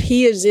and that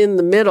he is in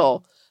the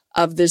middle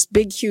of this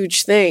big,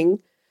 huge thing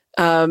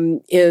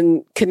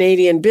in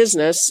Canadian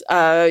business,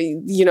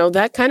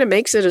 that kind of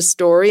makes it a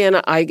story. And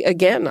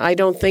I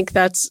don't think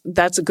that's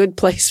a good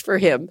place for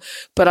him.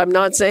 But I'm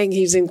not saying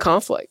he's in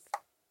conflict.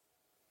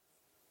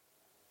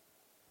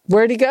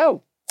 Where'd he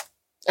go?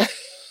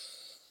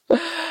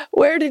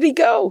 Where did he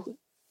go?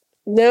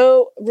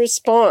 No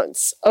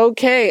response.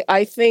 Okay,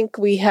 I think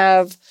we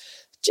have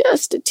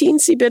just a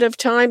teensy bit of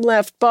time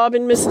left. Bob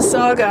in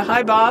Mississauga.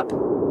 Hi, Bob.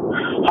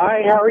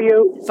 Hi, how are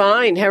you?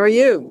 Fine, how are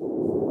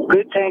you?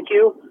 Good, thank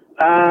you.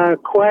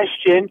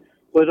 Question,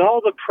 with all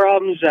the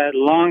problems at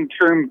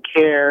long-term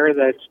care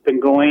that's been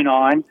going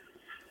on,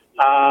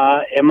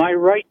 am I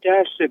right to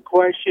ask the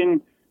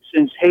question,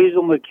 since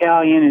Hazel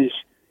McCallion is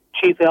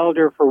chief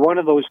elder for one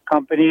of those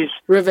companies?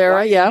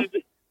 Rivera,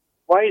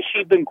 why has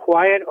she been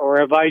quiet, or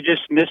have I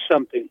just missed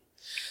something?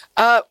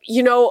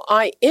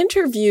 I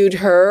interviewed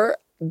her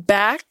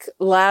back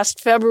last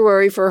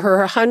February for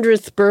her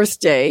 100th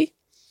birthday.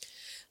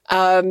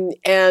 And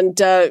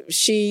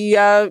she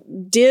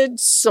did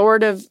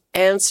sort of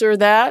answer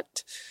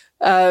that.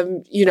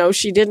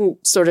 She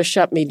didn't sort of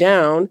shut me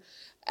down.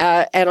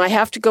 And I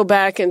have to go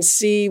back and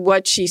see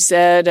what she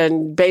said.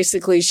 And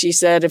basically she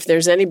said, if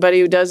there's anybody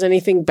who does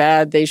anything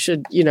bad, they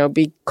should,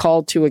 be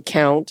called to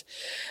account.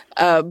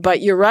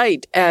 But you're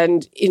right.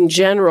 And in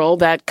general,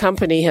 that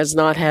company has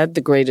not had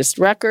the greatest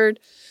record.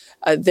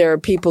 There are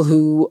people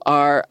who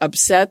are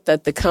upset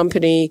that the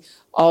company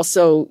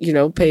also,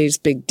 pays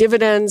big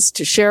dividends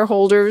to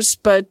shareholders.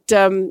 But,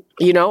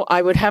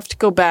 I would have to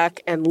go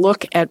back and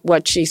look at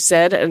what she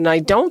said. And I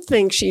don't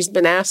think she's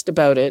been asked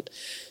about it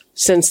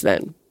since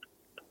then.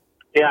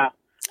 Yeah.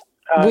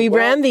 We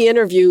ran the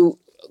interview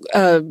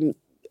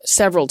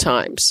several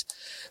times.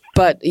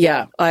 But,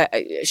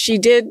 she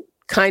did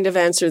kind of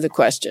answer the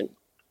question.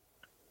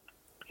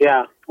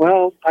 Yeah.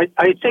 Well, I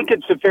think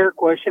it's a fair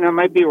question. I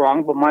might be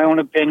wrong, but my own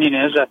opinion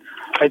is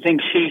I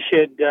think she's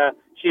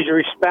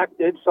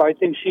respected, so I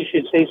think she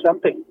should say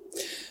something.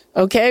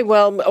 Okay,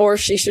 well, or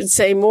she should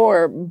say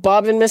more.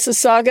 Bob in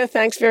Mississauga,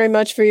 thanks very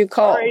much for your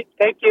call. All right,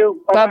 thank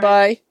you.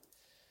 Bye-bye.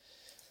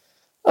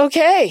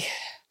 Okay,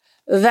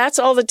 that's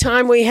all the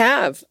time we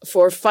have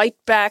for Fight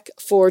Back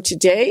for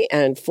today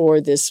and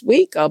for this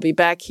week. I'll be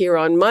back here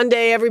on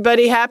Monday.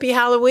 Everybody, happy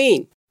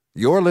Halloween.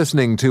 You're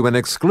listening to an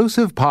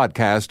exclusive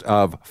podcast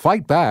of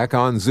Fight Back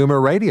on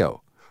Zoomer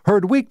Radio.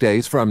 Heard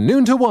weekdays from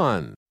noon to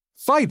 1.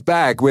 Fight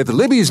Back with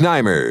Libby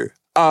Znaimer.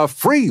 A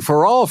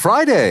free-for-all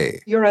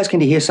Friday. You're asking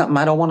to hear something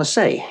I don't want to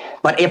say.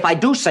 But if I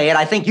do say it,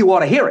 I think you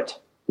ought to hear it.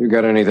 You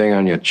got anything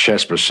on your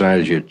chest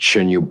besides your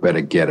chin, you better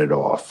get it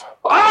off.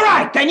 All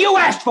right, then you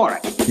asked for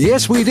it.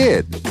 Yes, we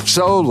did.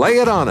 So lay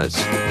it on us.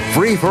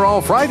 Free-for-all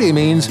Friday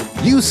means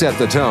you set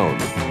the tone.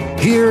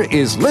 Here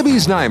is Libby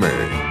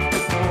Znaimer.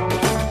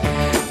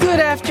 Good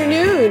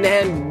afternoon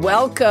and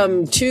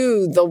welcome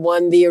to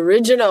the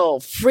original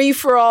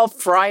Free-for-all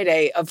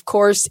Friday. Of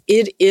course,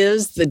 it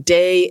is the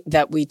day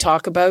that we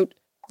talk about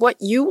what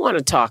you want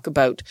to talk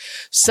about.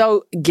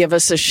 So give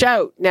us a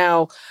shout.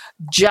 Now,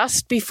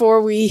 just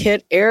before we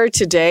hit air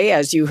today,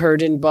 as you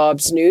heard in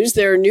Bob's news,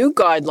 there are new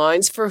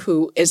guidelines for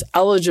who is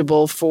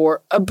eligible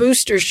for a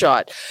booster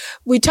shot.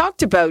 We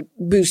talked about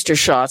booster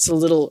shots a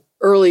little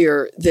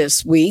earlier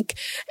this week.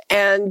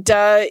 And,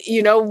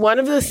 one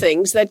of the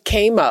things that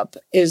came up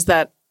is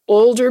that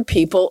older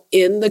people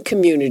in the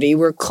community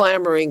were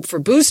clamoring for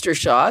booster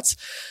shots.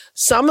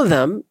 Some of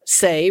them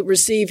say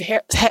receive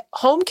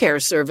home care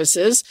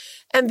services,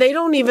 and they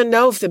don't even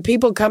know if the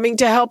people coming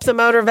to help them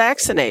out are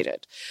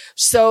vaccinated.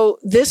 So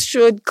this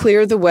should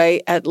clear the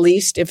way, at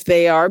least if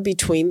they are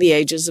between the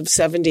ages of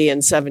 70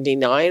 and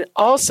 79.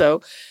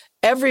 Also,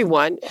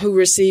 everyone who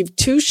received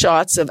 2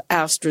 shots of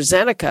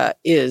AstraZeneca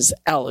is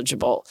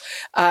eligible.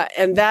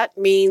 And that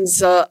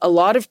means a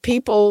lot of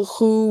people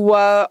who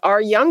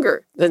are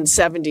younger than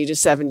 70 to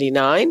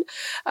 79.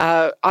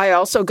 I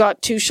also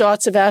got 2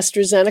 shots of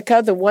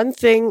AstraZeneca. The one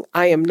thing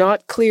I am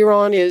not clear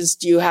on is,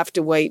 do you have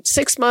to wait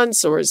 6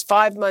 months or is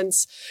 5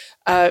 months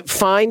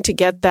fine to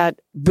get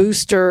that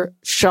booster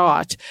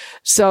shot?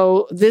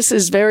 So this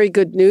is very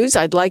good news.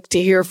 I'd like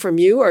to hear from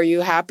you. Are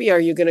you happy?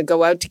 Are you going to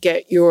go out to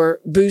get your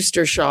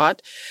booster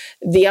shot?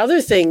 The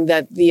other thing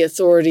that the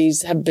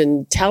authorities have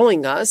been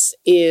telling us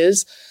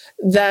is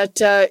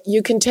that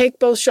you can take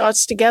both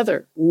shots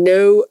together.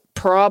 No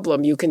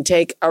problem. You can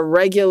take a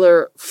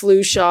regular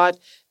flu shot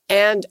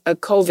and a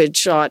COVID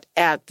shot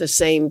at the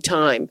same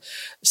time.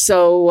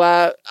 So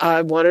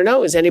I want to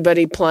know, is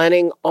anybody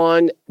planning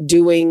on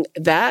doing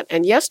that?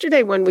 And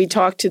yesterday when we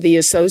talked to the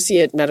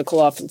Associate Medical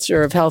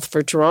Officer of Health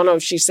for Toronto,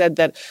 she said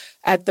that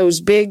at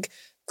those big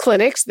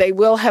clinics, they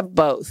will have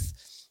both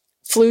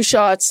flu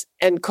shots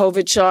and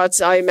COVID shots.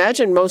 I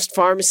imagine most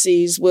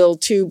pharmacies will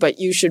too, but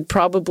you should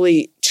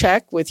probably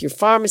check with your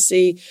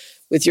pharmacy,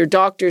 with your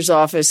doctor's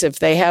office, if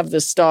they have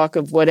the stock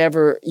of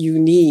whatever you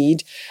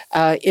need,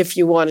 if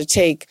you want to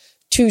take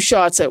 2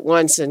 shots at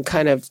once and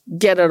kind of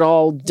get it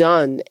all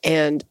done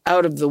and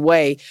out of the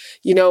way.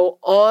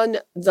 On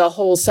the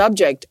whole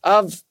subject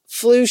of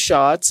flu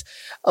shots,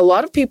 a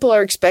lot of people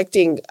are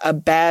expecting a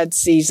bad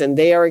season.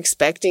 They are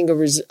expecting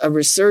a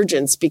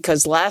resurgence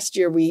because last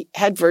year we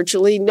had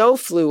virtually no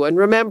flu. And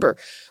remember,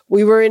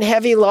 we were in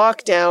heavy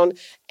lockdown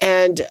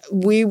and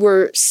we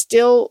were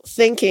still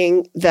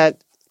thinking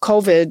that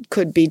COVID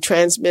could be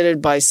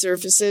transmitted by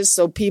surfaces.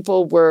 So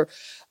people were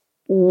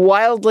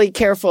wildly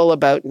careful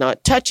about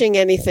not touching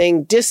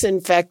anything,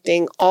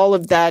 disinfecting, all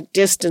of that,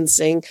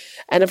 distancing.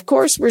 And of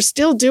course, we're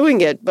still doing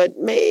it, but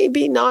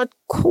maybe not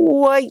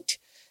quite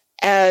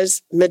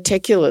as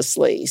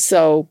meticulously.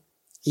 So,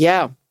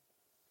 yeah.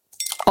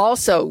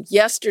 Also,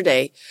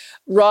 yesterday,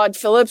 Rod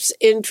Phillips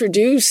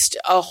introduced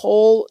a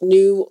whole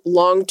new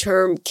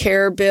long-term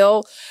care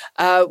bill,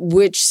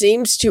 which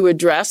seems to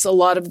address a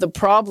lot of the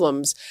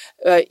problems.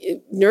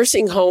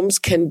 Nursing homes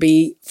can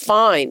be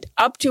fined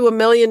up to $1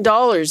 million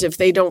if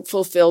they don't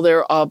fulfill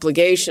their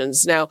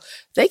obligations. Now,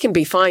 they can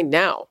be fined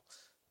now.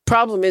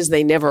 Problem is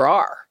they never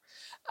are.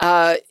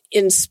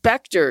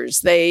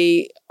 Inspectors,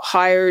 they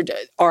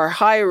are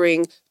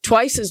hiring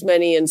twice as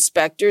many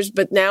inspectors,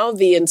 but now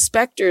the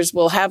inspectors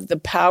will have the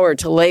power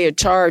to lay a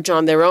charge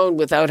on their own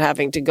without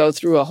having to go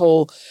through a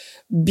whole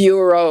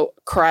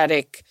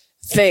bureaucratic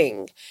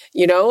thing,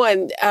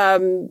 and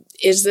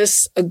is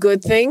this a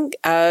good thing?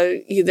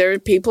 There are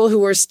people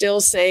who are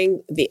still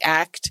saying the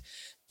act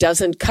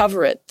doesn't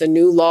cover it. The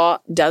new law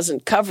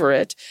doesn't cover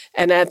it.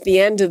 And at the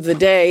end of the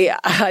day,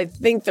 I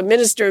think the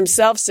minister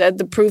himself said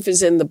the proof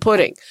is in the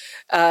pudding.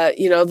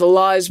 The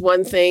law is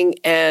one thing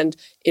and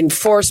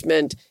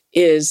enforcement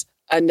is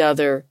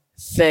another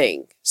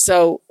thing.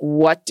 So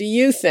what do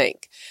you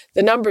think?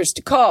 The numbers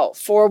to call,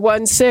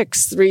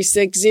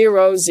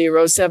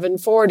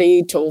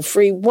 416-360-0740, toll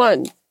free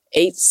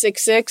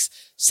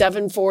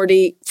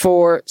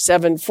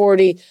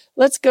 1-866-740-4740.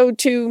 Let's go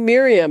to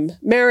Miriam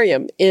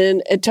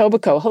in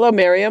Etobicoke. Hello,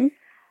 Miriam.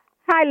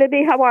 Hi,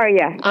 Libby. How are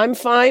you? I'm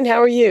fine.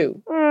 How are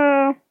you?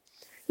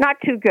 Not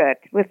too good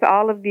with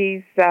all of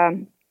these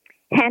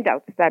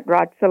handouts that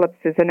Rod Phillips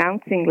is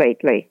announcing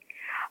lately.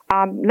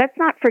 Let's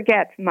not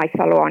forget, my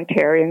fellow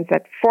Ontarians,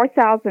 that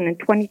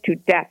 4,022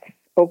 deaths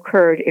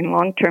occurred in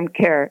long-term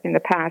care in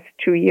the past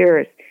 2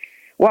 years.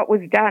 What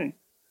was done?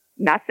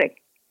 Nothing.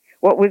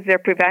 What was their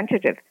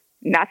preventative?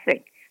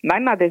 Nothing. My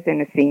mother's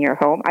in a senior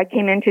home. I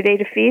came in today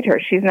to feed her.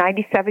 She's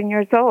 97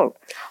 years old.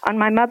 On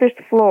my mother's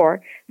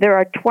floor, there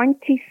are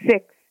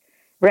 26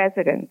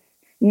 residents.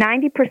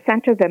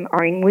 90% of them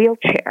are in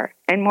wheelchair,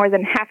 and more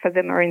than half of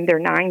them are in their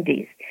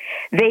 90s.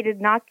 They did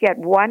not get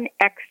one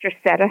extra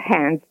set of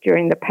hands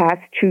during the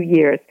past 2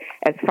 years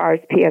as far as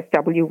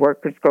PSW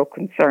workers go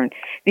concerned.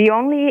 The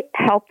only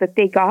help that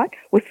they got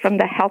was from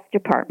the health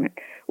department,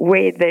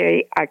 where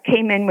they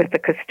came in with the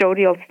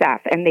custodial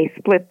staff, and they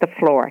split the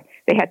floor.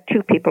 They had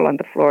 2 people on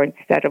the floor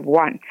instead of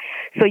 1.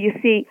 So you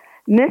see,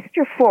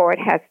 Mr. Ford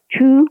has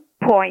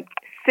 $2.6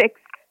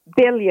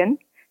 billion,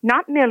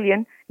 not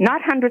million,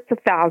 not hundreds of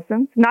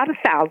thousands, not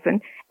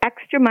 1,000,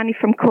 extra money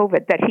from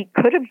COVID that he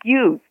could have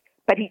used,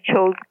 but he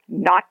chose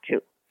not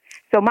to.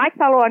 So my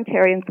fellow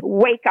Ontarians,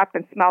 wake up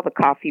and smell the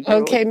coffee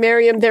brewing. Okay,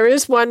 Miriam, there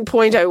is one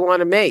point I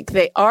want to make.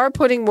 They are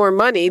putting more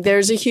money.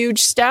 There's a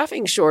huge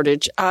staffing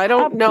shortage. I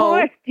don't know. Of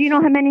course. Do you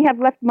know how many have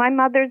left my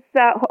mother's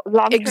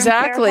long-term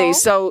exactly. care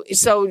So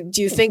home?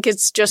 do you think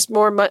it's just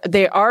more money?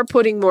 They are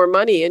putting more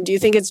money, and do you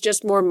think it's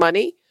just more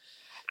money?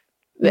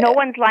 No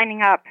one's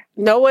lining up.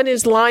 No one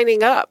is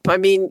lining up. I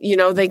mean,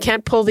 they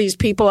can't pull these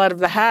people out of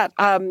the hat.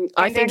 I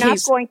think they're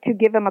not going to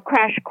give them a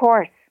crash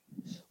course.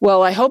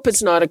 Well, I hope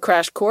it's not a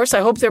crash course.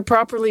 I hope they're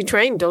properly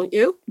trained, don't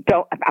you?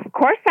 Of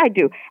course I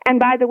do. And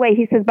by the way,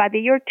 he says by the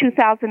year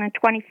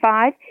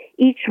 2025,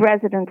 each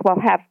resident will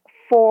have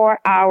 4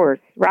 hours,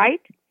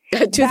 right?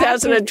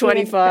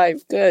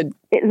 2025, good.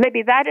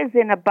 Libby, that is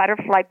in a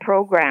butterfly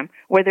program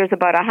where there's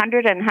about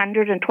 100 and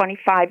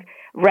 125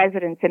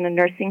 residents in a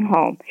nursing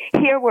home.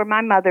 Here where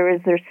my mother is,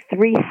 there's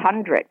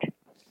 300.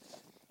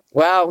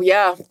 Wow,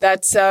 yeah,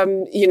 that's, I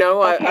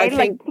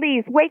think...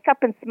 Please, wake up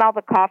and smell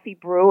the coffee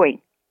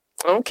brewing.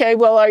 Okay,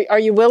 well, are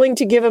you willing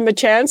to give him a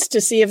chance to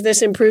see if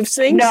this improves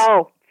things?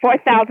 No,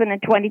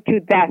 4,022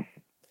 deaths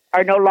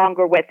are no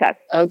longer with us.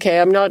 Okay,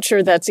 I'm not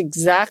sure that's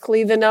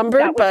exactly the number,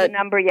 but... That was the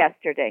number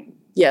yesterday.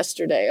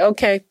 Yesterday,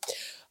 okay.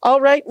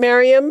 All right,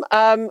 Miriam,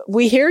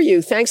 we hear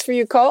you. Thanks for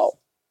your call.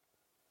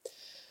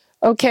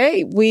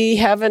 Okay, we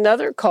have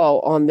another call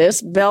on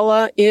this.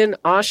 Bella in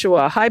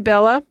Oshawa. Hi,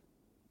 Bella.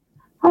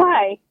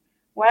 Hi.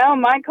 Well,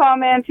 my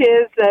comment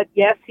is that,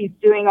 yes, he's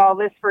doing all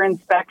this for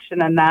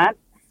inspection and that,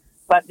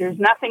 but there's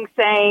nothing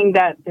saying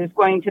that there's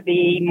going to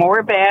be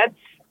more beds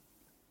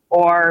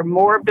or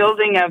more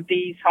building of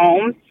these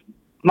homes.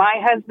 My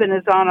husband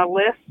is on a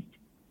list.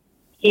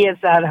 He has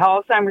had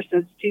Alzheimer's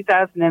since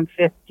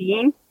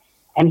 2015,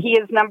 and he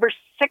is number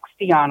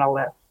 60 on a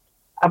list.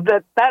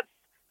 That's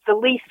the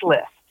least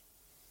list.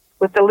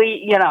 With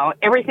the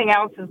everything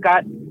else has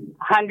got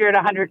 100,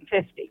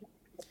 150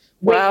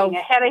 waiting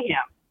ahead of him.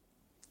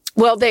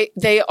 Well,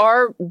 they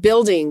are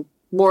building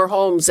more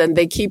homes, and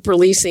they keep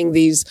releasing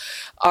these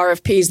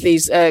RFPs,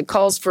 these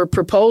calls for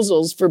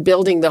proposals for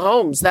building the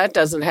homes. That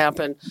doesn't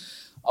happen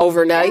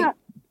overnight. Yeah.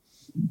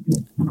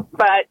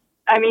 But,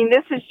 I mean,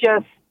 this is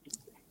just,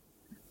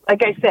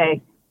 like I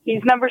say,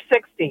 he's number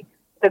 60.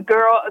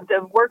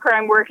 The worker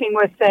I'm working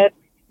with said,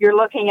 you're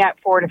looking at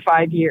 4 to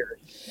 5 years.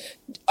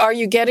 Are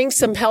you getting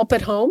some help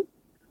at home?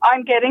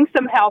 I'm getting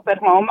some help at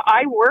home.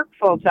 I work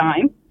full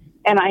time,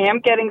 and I am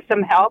getting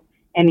some help,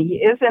 and he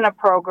is in a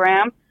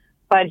program,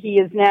 but he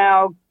is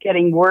now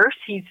getting worse.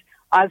 He's,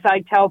 as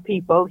I tell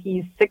people,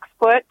 he's 6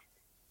 foot,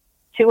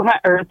 200,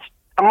 or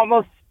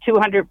almost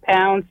 200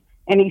 pounds,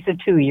 and he's a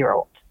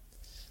 2-year-old.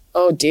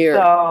 Oh, dear.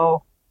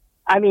 So,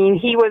 I mean,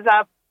 he was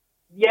up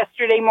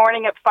yesterday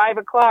morning at 5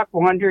 o'clock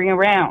wandering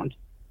around,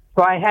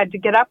 so I had to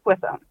get up with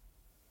him.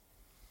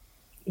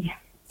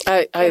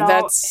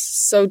 That's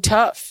so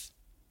tough.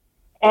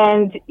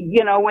 And,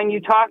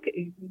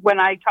 when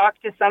I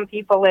talk to some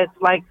people, it's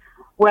like,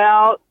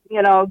 well,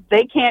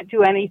 they can't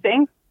do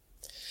anything.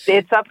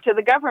 It's up to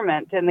the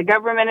government, and the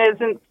government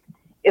isn't,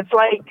 it's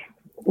like,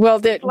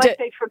 they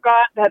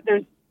forgot that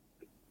there's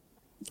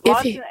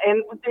lots,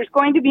 and there's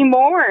going to be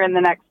more in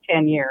the next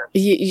 10 years.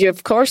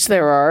 Of course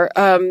there are.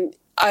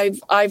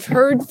 I've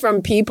heard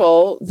from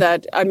people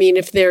that, I mean,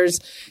 if there's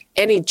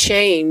any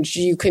change,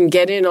 you can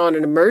get in on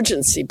an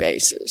emergency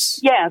basis.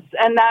 Yes,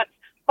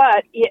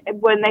 but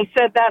when they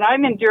said that,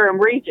 I'm in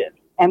Durham Region,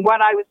 and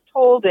what I was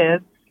told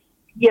is,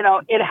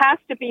 it has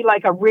to be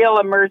like a real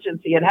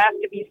emergency. It has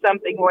to be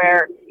something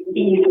where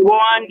he's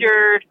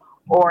wandered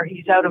or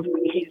he's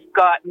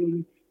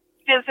gotten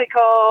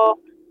physical,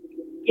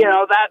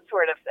 that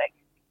sort of thing.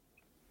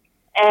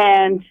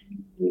 And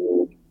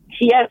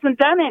he hasn't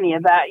done any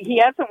of that.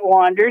 He hasn't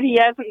wandered. He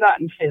hasn't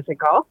gotten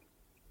physical.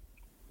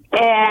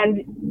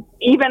 And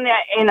even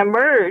in a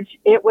merge,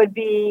 it would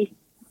be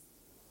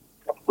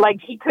like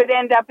he could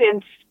end up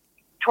in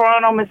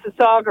Toronto,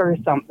 Mississauga or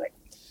something.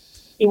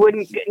 He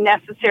wouldn't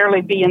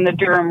necessarily be in the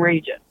Durham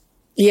region.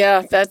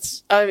 Yeah,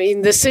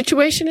 the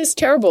situation is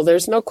terrible.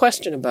 There's no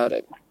question about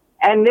it.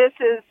 And this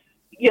is,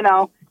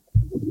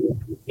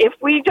 if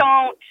we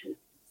don't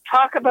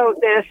talk about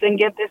this and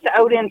get this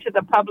out into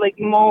the public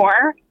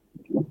more,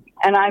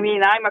 and I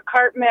mean, I'm a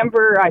CART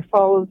member, I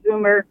follow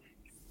Zoomer.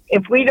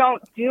 If we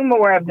don't do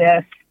more of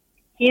this,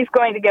 he's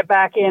going to get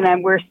back in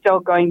and we're still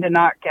going to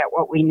not get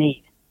what we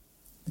need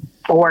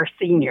for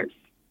seniors.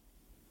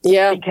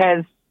 Yeah.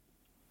 Because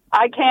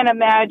I can't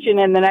imagine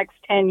in the next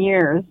 10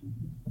 years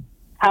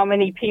how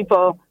many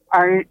people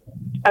are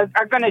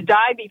going to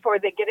die before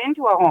they get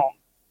into a home.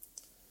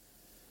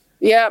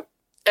 Yeah.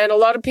 And a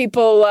lot of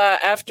people,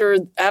 after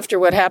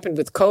what happened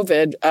with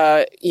COVID,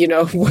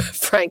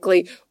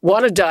 frankly,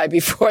 want to die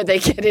before they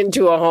get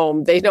into a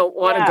home. They don't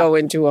want to go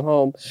into a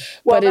home.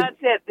 Well, that's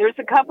it. There's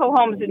a couple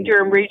homes in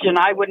Durham region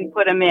I wouldn't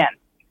put them in.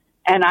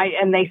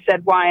 And they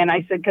said, why? And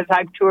I said, because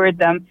I've toured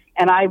them,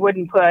 and I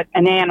wouldn't put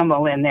an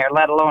animal in there,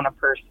 let alone a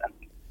person.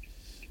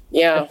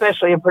 Yeah.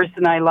 Especially a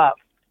person I love.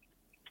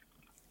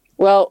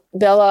 Well,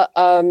 Bella,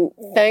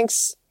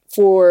 thanks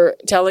for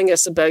telling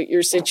us about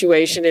your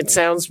situation. It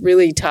sounds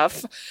really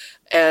tough,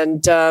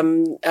 and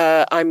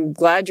I'm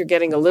glad you're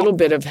getting a little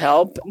bit of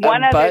help.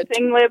 One other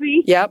thing,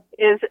 Libby,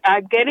 is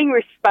I'm getting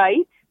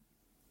respite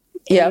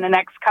in the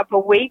next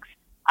couple of weeks.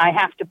 I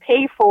have to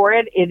pay for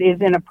it. It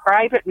is in a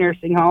private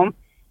nursing home,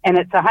 and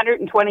it's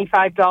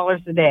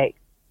 $125 a day.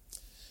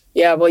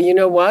 Yeah, well, you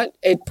know what?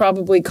 It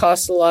probably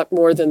costs a lot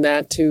more than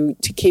that to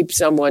keep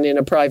someone in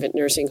a private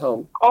nursing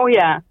home. Oh,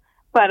 yeah.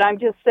 But I'm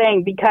just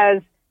saying,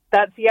 because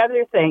that's the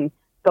other thing.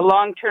 The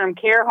long-term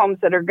care homes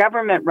that are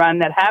government-run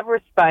that have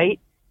respite,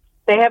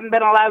 they haven't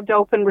been allowed to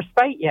open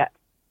respite yet.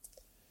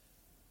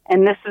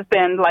 And this has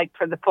been like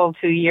for the full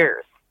 2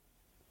 years.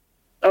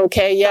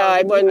 Okay, yeah,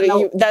 I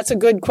wonder. That's a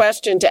good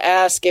question to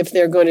ask if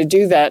they're going to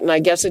do that, and I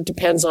guess it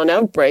depends on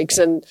outbreaks.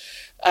 And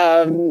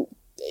now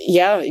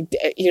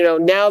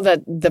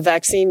that the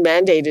vaccine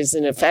mandate is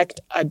in effect,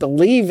 I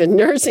believe in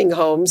nursing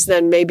homes,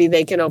 then maybe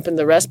they can open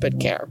the respite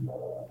care.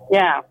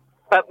 Yeah,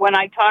 but when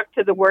I talk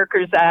to the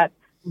workers at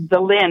the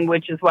Lynn,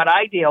 which is what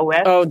I deal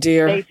with, oh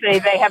dear, they say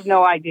they have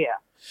no idea.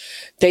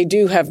 They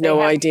do have no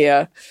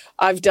idea.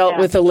 I've dealt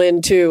with a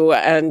Lynn too,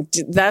 and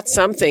that's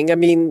something. I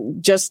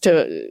mean, just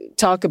to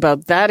talk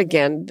about that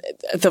again,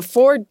 the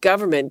Ford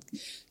government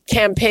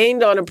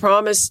campaigned on a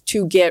promise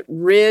to get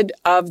rid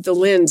of the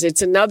Lynns.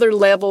 It's another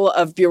level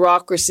of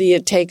bureaucracy.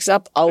 It takes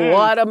up a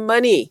lot of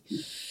money,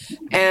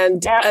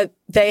 and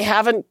they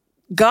haven't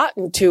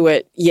gotten to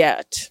it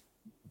yet.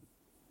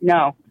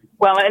 No.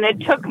 Well, and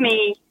it took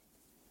me,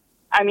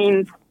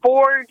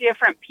 4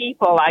 different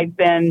people I've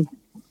been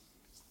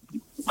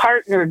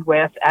partnered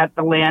with at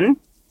the Lynn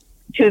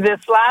to this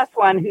last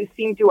one who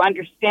seemed to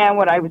understand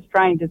what I was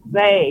trying to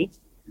say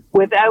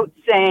without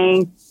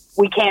saying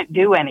we can't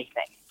do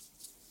anything.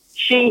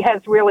 She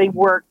has really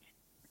worked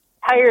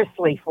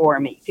tirelessly for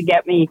me to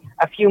get me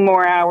a few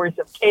more hours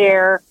of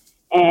care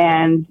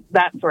and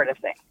that sort of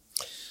thing.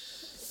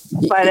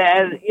 But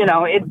as you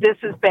know, this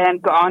has been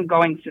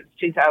ongoing since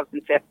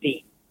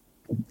 2015.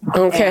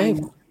 Okay.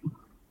 And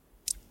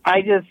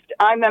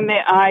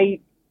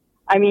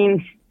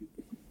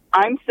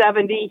I'm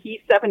 70,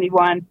 he's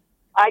 71.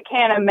 I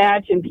can't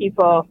imagine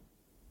people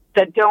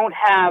that don't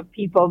have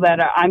people that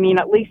are,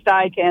 at least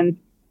I can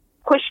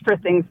push for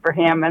things for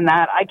him and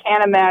that. I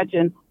can't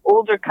imagine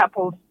older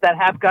couples that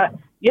haven't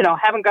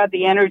got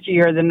the energy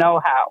or the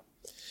know-how.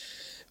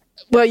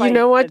 Well, you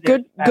know what?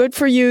 Good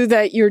for you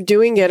that you're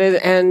doing it.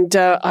 And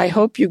I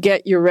hope you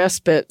get your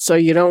respite so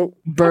you don't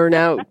burn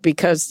out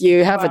because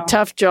you have a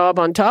tough job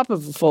on top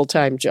of a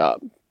full-time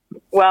job.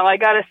 Well, I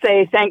got to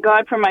say, thank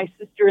God for my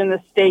sister in the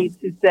States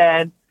who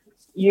said,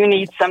 you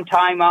need some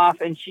time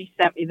off. And she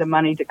sent me the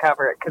money to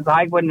cover it because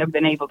I wouldn't have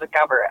been able to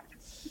cover it.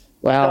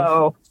 Wow.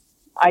 So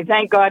I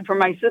thank God for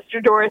my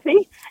sister,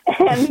 Dorothy.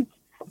 And,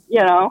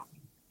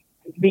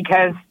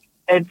 because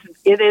it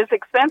is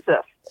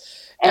expensive.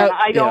 And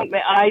I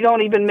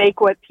don't even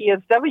make what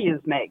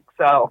PSWs make.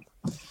 So,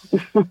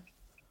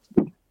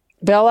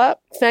 Bella,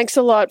 thanks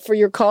a lot for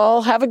your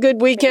call. Have a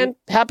good weekend.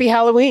 Happy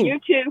Halloween. You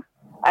too.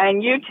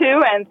 And you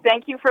too. And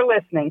thank you for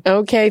listening.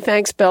 Okay.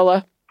 Thanks,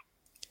 Bella.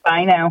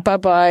 Bye now.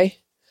 Bye-bye.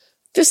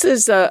 This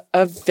is a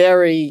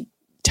very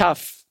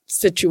tough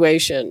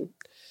situation.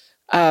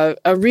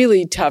 A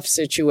really tough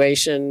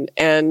situation.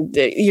 And,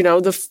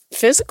 the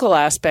physical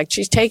aspect,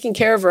 she's taking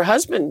care of her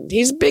husband.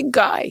 He's a big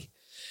guy.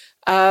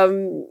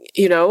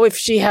 If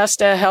she has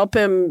to help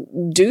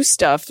him do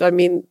stuff,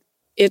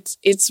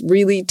 it's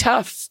really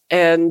tough.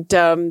 And,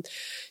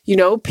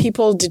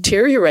 people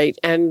deteriorate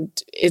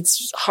and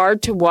it's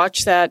hard to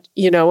watch that,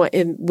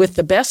 and with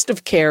the best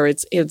of care,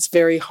 it's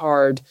very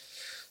hard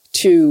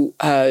to,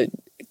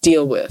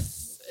 deal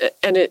with.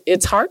 And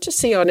it's hard to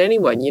see on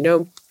anyone,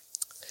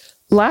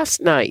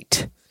 Last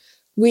night,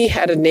 we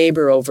had a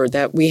neighbor over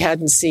that we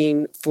hadn't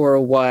seen for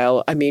a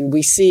while.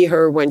 We see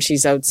her when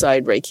she's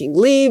outside raking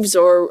leaves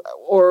or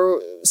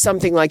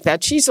something like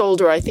that. She's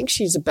older. I think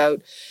she's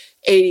about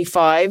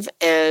 85,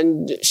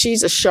 and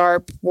she's a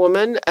sharp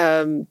woman,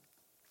 a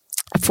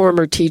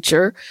former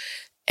teacher.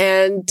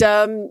 And,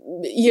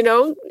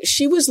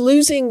 she was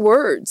losing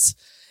words.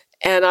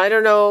 And I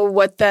don't know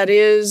what that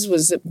is.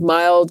 Was it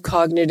mild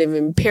cognitive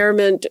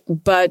impairment?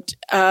 But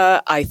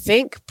I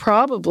think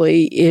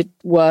probably it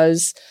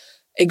was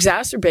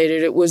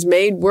exacerbated. It was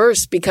made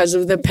worse because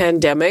of the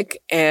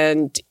pandemic.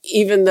 And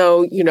even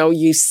though,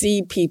 you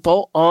see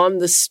people on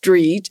the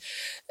street,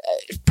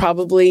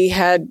 probably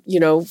had,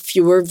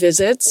 fewer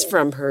visits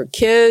from her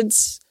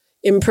kids,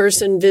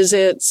 in-person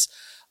visits,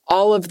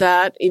 all of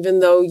that, even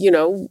though,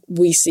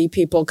 we see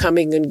people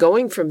coming and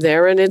going from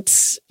there. And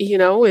it's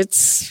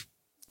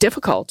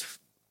difficult.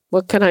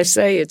 What can I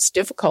say? It's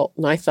difficult.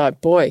 And I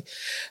thought, boy,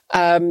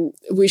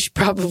 we should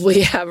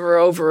probably have her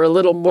over a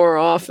little more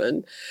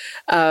often.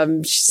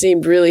 She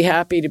seemed really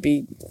happy to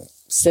be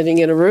sitting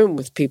in a room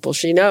with people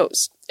she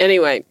knows.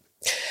 Anyway,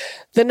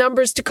 the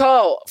numbers to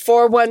call,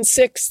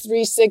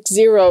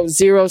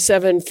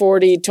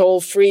 416-360-0740, toll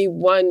free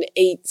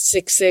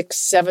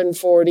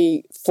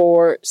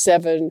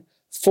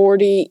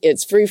 1-866-740-4740.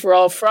 It's Free for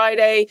All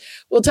Friday.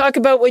 We'll talk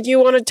about what you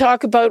want to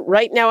talk about.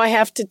 Right now I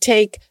have to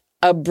take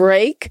a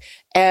break,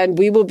 and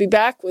we will be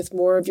back with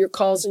more of your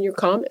calls and your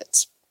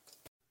comments.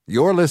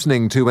 You're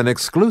listening to an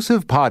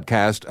exclusive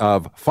podcast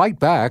of Fight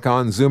Back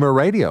on Zoomer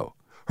Radio.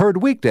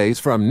 Heard weekdays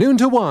from noon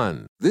to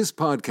 1. This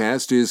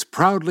podcast is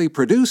proudly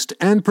produced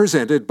and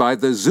presented by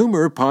the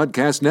Zoomer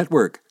Podcast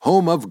Network,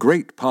 home of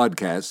great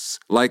podcasts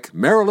like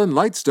Marilyn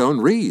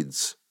Lightstone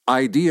Reads,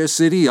 Idea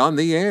City on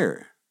the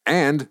Air,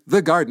 and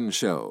The Garden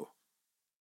Show.